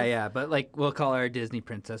lineup. Yeah, but like we'll call her a Disney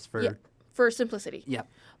princess for simplicity. Yeah.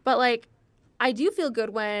 But like, I do feel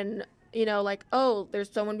good when like, oh, there's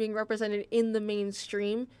someone being represented in the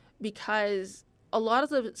mainstream, because a lot of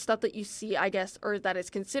the stuff that you see, I guess, or that is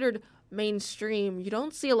considered mainstream, you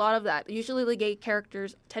don't see a lot of that. Usually, the gay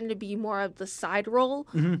characters tend to be more of the side role,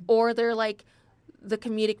 or they're like the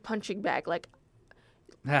comedic punching bag, like.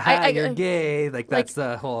 You're gay. Like that's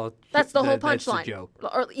the whole. That's the whole punchline. Joke.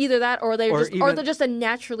 Or either that, or they're just a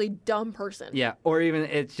naturally dumb person. Yeah, or even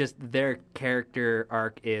it's just their character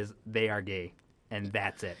arc is they are gay, and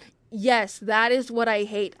that's it. Yes, that is what I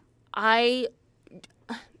hate.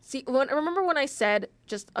 Remember when I said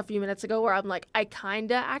just a few minutes ago where I'm like, I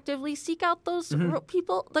kinda actively seek out those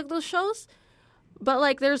people, like those shows, but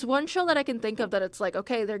like there's one show that I can think of that it's like,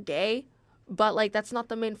 okay, they're gay. But, like, that's not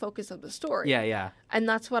the main focus of the story. Yeah. And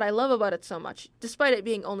that's what I love about it so much, despite it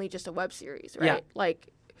being only just a web series, right? Yeah. Like,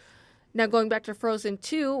 now going back to Frozen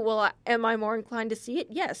 2, well, am I more inclined to see it?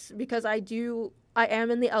 Yes, because I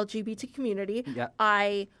am in the LGBT community. Yeah.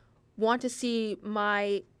 I want to see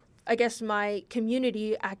my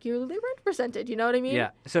community accurately represented. You know what I mean? Yeah.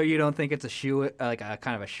 So you don't think it's a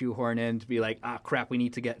kind of a shoehorn in to be like, crap, we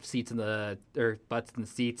need to get butts in the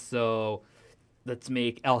seats, so... Let's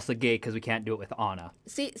make Elsa gay because we can't do it with Anna.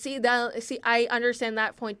 See, I understand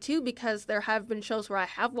that point too, because there have been shows where I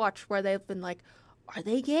have watched where they've been like, are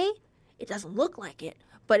they gay? It doesn't look like it,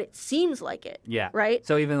 but it seems like it. Yeah. Right?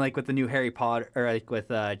 So even like with the new Harry Potter, or like with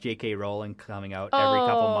J.K. Rowling coming out every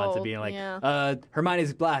couple months and being like,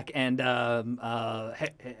 Hermione's black and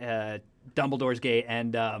Dumbledore's gay,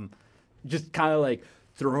 and just kind of like,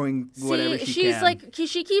 throwing whatever she she's can. like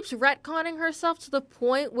she keeps retconning herself to the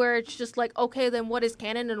point where it's just like, okay, then what is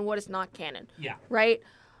canon and what is not canon? Yeah. Right.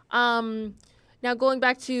 Now going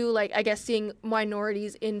back to like, I guess, seeing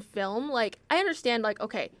minorities in film, like I understand, like,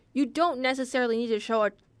 okay, you don't necessarily need to show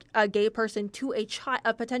a gay person to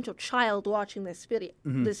a potential child watching this video,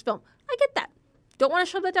 this film. I get that. Don't want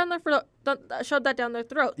to shove that down their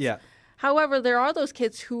throats. Yeah. However, there are those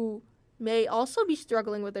kids who may also be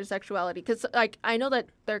struggling with their sexuality, because like I know that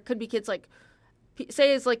there could be kids like,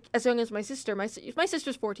 say, it's like as young as my sister. My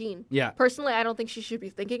sister's 14. Yeah. Personally, I don't think she should be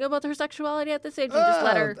thinking about her sexuality at this age. You just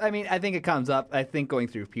let her. I mean, I think it comes up. I think going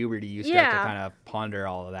through puberty, you start to kind of ponder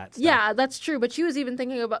all of that stuff. Yeah, that's true. But she was even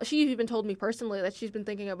thinking about. She even told me personally that she's been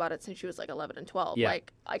thinking about it since she was like 11 and 12. Yeah.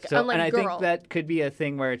 Like So, unlike and I girl. think that could be a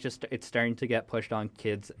thing where it's starting to get pushed on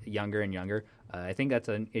kids younger and younger. I think that's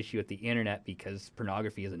an issue with the internet, because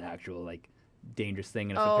pornography is an actual like dangerous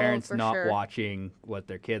thing, and if a parent's not watching what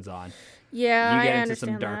their kid's on, yeah, you get I into some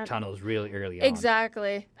understand dark that. tunnels really early on.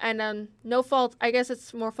 Exactly, and no fault. I guess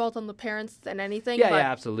it's more fault on the parents than anything. Yeah, but, yeah,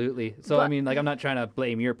 absolutely. So I mean, like, I'm not trying to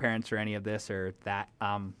blame your parents for any of this or that.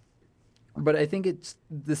 But I think it's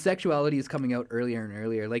the sexuality is coming out earlier and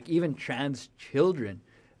earlier. Like even trans children,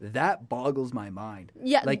 that boggles my mind.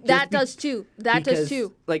 Yeah, like, that does too. That does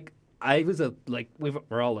too. Like I was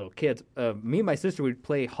we're all little kids. Me and my sister would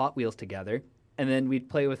play Hot Wheels together, and then we'd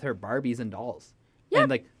play with her Barbies and dolls. Yeah. And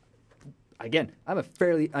like, again, I'm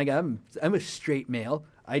a straight male.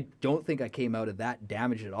 I don't think I came out of that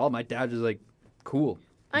damaged at all. My dad was like, cool.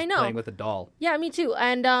 I know. Playing with a doll. Yeah, me too.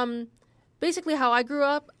 And basically how I grew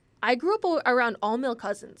up around all male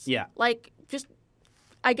cousins. Yeah. Like, just,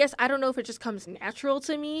 I guess, I don't know if it just comes natural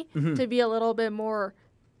to me to be a little bit more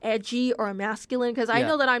edgy or masculine, because I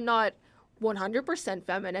know that I'm not 100%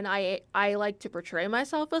 feminine. I like to portray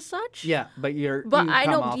myself as such. Yeah, but you I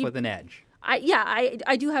come know off with an edge.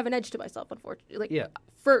 I do have an edge to myself, unfortunately.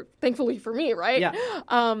 Like, thankfully for me, right?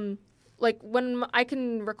 Yeah. Like when I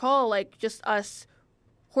can recall, like just us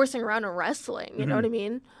horsing around and wrestling. You know what I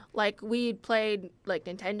mean? Like we'd played like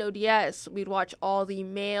Nintendo DS. We'd watch all the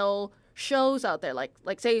male shows out there. Like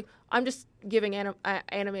say, I'm just giving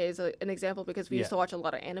anime as an example, because we used to watch a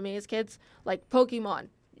lot of anime as kids. Like Pokemon,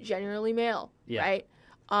 generally male, right?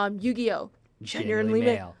 Yu-Gi-Oh, generally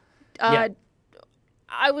male.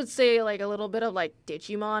 I would say like a little bit of like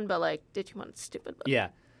Digimon, but like Digimon's stupid. But. Yeah.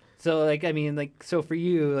 So like, I mean, like, so for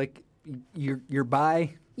you, like, you're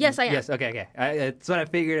bi? Yes, I am. Yes, okay. That's what I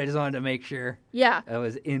figured. I just wanted to make sure. Yeah. It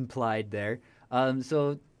was implied there.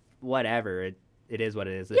 So whatever. It is what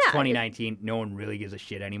it is. It's 2019. No one really gives a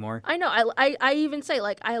shit anymore. I know. I even say,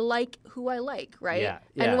 like, I like who I like, right? Yeah.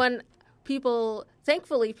 And when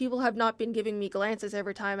thankfully, people have not been giving me glances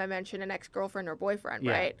every time I mention an ex-girlfriend or boyfriend,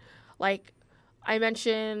 right? Like, I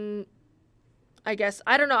mention, I guess,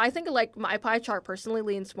 I don't know. I think like my pie chart personally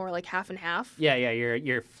leans more like half and half. Yeah.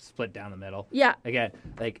 You're split down the middle. Yeah. Again,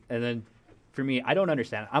 like, and then for me, I don't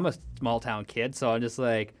understand. I'm a small town kid, so I'm just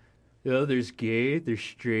like, there's gay, there's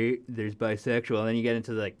straight, there's bisexual, and then you get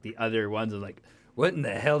into like the other ones and like, what in the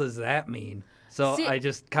hell does that mean? So I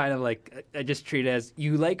just kind of like, I just treat it as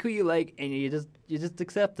you like who you like, and you just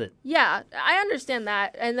accept it. Yeah, I understand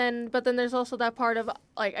that. But then there's also that part of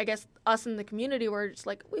like, I guess us in the community where it's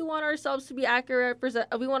like we want ourselves to be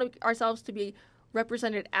ourselves to be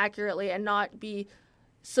represented accurately and not be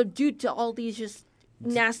subdued to all these just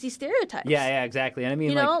nasty stereotypes. Yeah, exactly. And I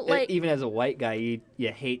mean, like even as a white guy, you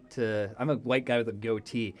hate to. I'm a white guy with a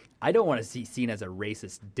goatee. I don't want to be seen as a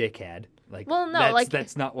racist dickhead. Like, well, no,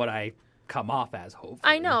 that's not what I come off as, hopefully.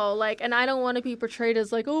 I know, like, and I don't want to be portrayed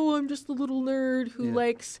as like, oh, I'm just a little nerd who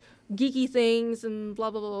likes geeky things and blah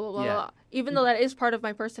blah blah blah blah. Blah. Even though that is part of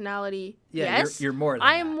my personality. Yeah, yes, you're more than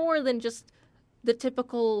I am more than just the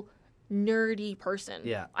typical nerdy person.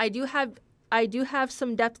 Yeah, I do have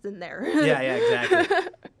some depth in there. Yeah,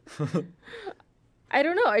 exactly. I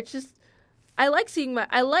don't know. It's just I like seeing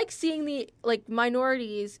the like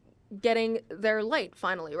minorities getting their light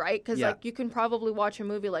finally, right? Because like you can probably watch a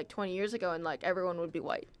movie like 20 years ago and like everyone would be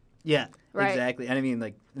white. Yeah, right? Exactly. And I mean,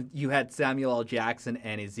 like, you had Samuel L. Jackson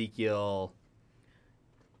and Ezekiel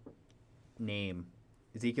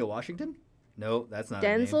Washington? No, that's not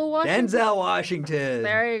Denzel Washington. Denzel Washington.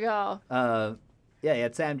 There you go. You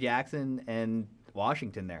had Sam Jackson and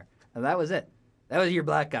Washington there, and that was it. That was your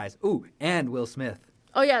black guys. Ooh, and Will Smith.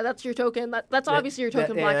 Oh yeah, that's your token. That's obviously your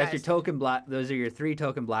token black guys. That's your token black. Those are your 3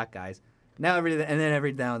 token black guys. Now every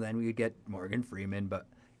now and then we would get Morgan Freeman, but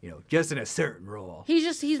just in a certain role.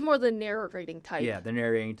 He's more the narrating type. Yeah, the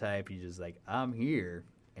narrating type. He's just like, I'm here.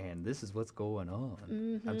 and this is what's going on.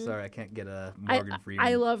 Mm-hmm. I'm sorry, I can't get a Morgan Freeman.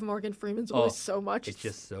 I love Morgan Freeman's voice so much. It's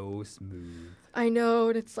just so smooth. I know,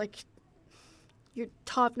 and it's like, you're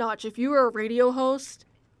top notch. If you were a radio host,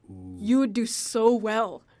 you would do so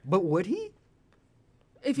well. But would he?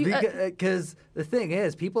 If you, Because the thing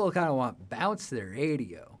is, people kind of want bounce to their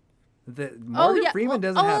radio. Morgan Freeman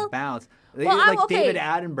doesn't have bounce. David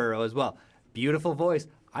Attenborough as well. Beautiful voice.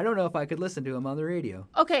 I don't know if I could listen to him on the radio.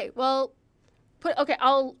 Okay, well,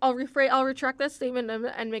 I'll retract that statement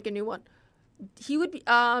and make a new one. He would be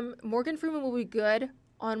Morgan Freeman will be good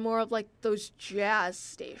on more of like those jazz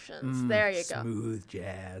stations. There you go. Smooth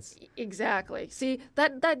jazz. Exactly. See,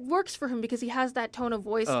 that works for him because he has that tone of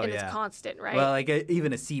voice and it's constant, right? Well, like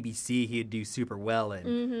even a CBC he'd do super well in.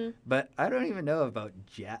 Mm-hmm. But I don't even know about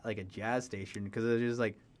a jazz station because it's just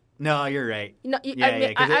like, no, you're right. No,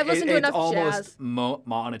 I've listened to enough jazz. jazz. It's almost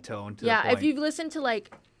monotone to the point. If you've listened to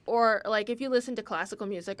if you listen to classical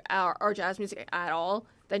music or jazz music at all,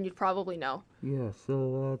 then you'd probably know. Yeah,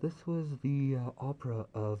 so this was the opera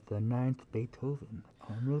of the 9th Beethoven.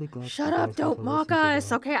 I'm really glad. Shut up! Don't mock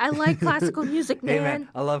us, okay? I like classical music, man. Hey man,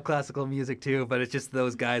 I love classical music too, but it's just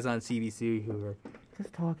those guys on CBC who are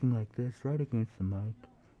just talking like this right against the mic,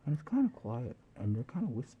 and it's kind of quiet, and they're kind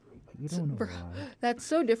of whispery. You don't know why. That's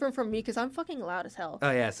so different from me because I'm fucking loud as hell. Oh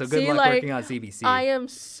yeah, so good luck working on CBC. I am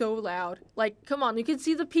so loud. Like, come on, you can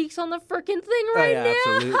see the peaks on the freaking thing right now.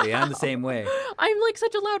 Absolutely. I'm the same way. I'm like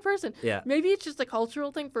such a loud person. Yeah. Maybe it's just a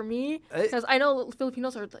cultural thing for me because I know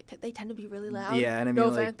Filipinos are like they tend to be really loud. Yeah, and I mean, no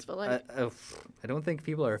offense, but like I don't think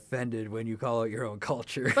people are offended when you call out your own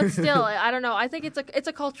culture. But still, I don't know. I think it's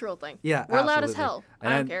a cultural thing. Yeah, we're absolutely. loud as hell.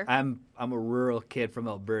 And I don't care. I'm a rural kid from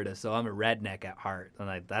Alberta, so I'm a redneck at heart,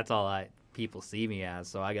 and that's all people see me as.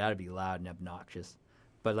 So I gotta be loud and obnoxious.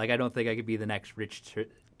 But like, I don't think I could be the next Rich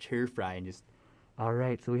Cheerfry and just. All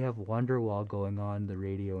right, so we have Wonderwall going on the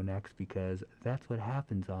radio next because that's what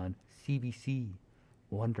happens on CBC,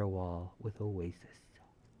 Wonderwall with Oasis.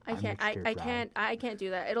 I can't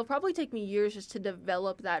do that. It'll probably take me years just to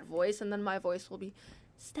develop that voice, and then my voice will be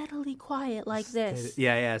steadily quiet like this.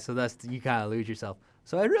 Yeah. So you kind of lose yourself.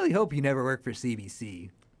 So I really hope you never work for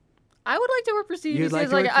CBC. I would like to work for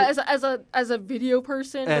CBC as a video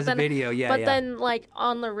person. Then like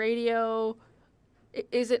on the radio,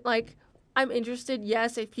 is it like I'm interested?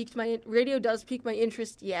 Yes, radio does pique my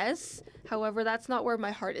interest. Yes, however, that's not where my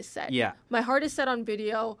heart is set. Yeah, my heart is set on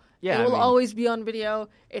video. Yeah, it will always be on video.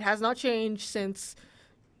 It has not changed since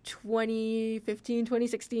 2015,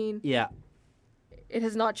 2016. Yeah, it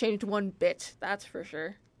has not changed one bit. That's for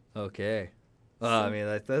sure. Okay. Well, I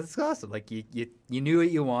mean, that's awesome. Like, you knew what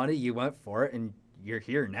you wanted, you went for it, and you're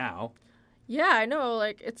here now. Yeah, I know.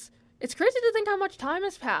 Like, it's crazy to think how much time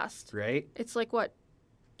has passed. Right? It's like, what,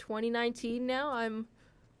 2019 now?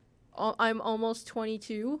 I'm almost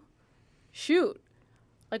 22. Shoot.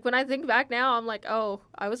 Like, when I think back now, I'm like, oh,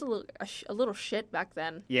 I was a little shit back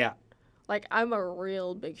then. Yeah. Like, I'm a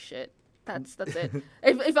real big shit. That's it.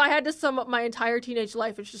 If I had to sum up my entire teenage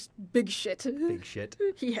life, it's just big shit. Big shit.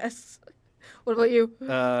 Yes. What about you?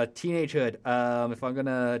 Teenagehood. If I'm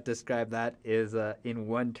gonna describe that is in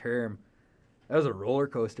one term, that was a roller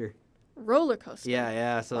coaster. Roller coaster.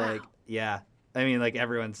 Yeah. So wow. I mean, like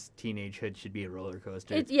everyone's teenagehood should be a roller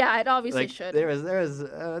coaster. It obviously should.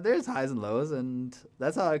 There's highs and lows, and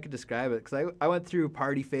that's how I could describe it. Because I went through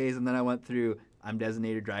party phase, and then I went through I'm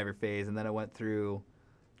designated driver phase, and then I went through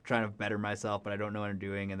trying to better myself, but I don't know what I'm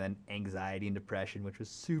doing, and then anxiety and depression, which was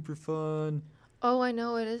super fun. Oh, I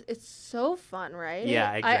know it is. It's so fun, right?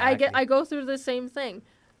 Yeah, exactly. I go through the same thing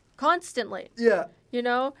constantly. Yeah. You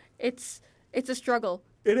know, it's a struggle.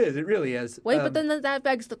 It is. It really is. Wait, but then that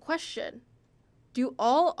begs the question: do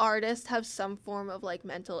all artists have some form of like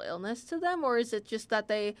mental illness to them, or is it just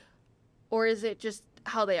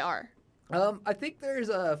how they are? I think there's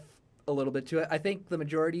a little bit to it. I think the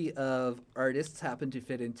majority of artists happen to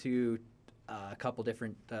fit into a couple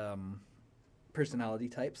different personality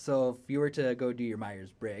types. So if you were to go do your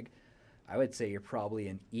Myers-Briggs, I would say you're probably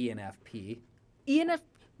an ENFP.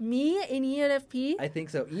 Me, an ENFP? I think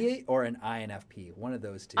so. E or an INFP, one of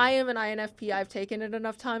those two. I am an INFP. I've taken it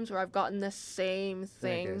enough times where I've gotten the same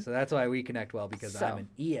thing. Okay, so that's why we connect well, because I'm an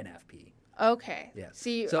ENFP. Okay. Yes.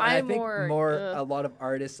 See, so I'm I think more a lot of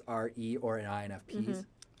artists are E or an INFPs.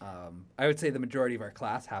 Mm-hmm. I would say the majority of our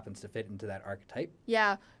class happens to fit into that archetype.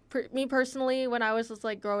 Yeah. Me personally, when I was just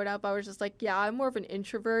like growing up, I was just like, yeah, I'm more of an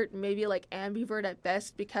introvert, maybe like ambivert at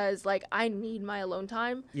best, because like I need my alone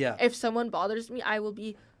time. Yeah. If someone bothers me, I will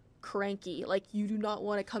be cranky. Like, you do not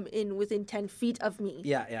want to come in within 10 feet of me.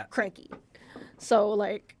 Yeah. Cranky. So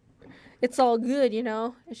like, it's all good, you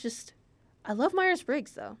know? It's just, I love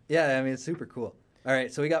Myers-Briggs though. Yeah, I mean, it's super cool. All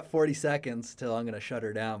right, so we got 40 seconds till I'm going to shut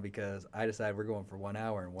her down because I decided we're going for 1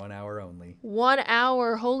 hour and 1 hour only. 1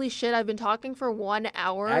 hour. Holy shit, I've been talking for 1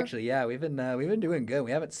 hour. Actually, yeah, we've been doing good.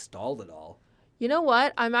 We haven't stalled at all. You know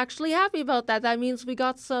what? I'm actually happy about that. That means we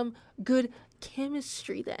got some good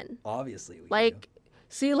chemistry then. Obviously, we Like,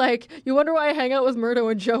 see, like, you wonder why I hang out with Murdo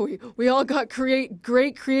and Joey. We all got great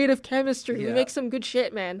creative chemistry. Yeah. We make some good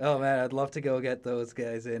shit, man. do. Oh, man, I'd love to go get those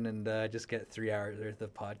guys in and just get 3 hours worth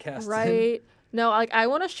of podcast. Right? No, like, I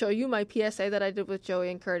want to show you my PSA that I did with Joey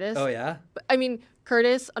and Curtis. Oh, yeah? But, I mean,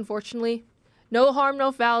 Curtis, unfortunately, no harm,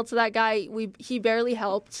 no foul to that guy. He barely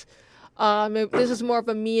helped. This is more of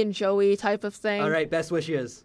a me and Joey type of thing. All right, best wishes.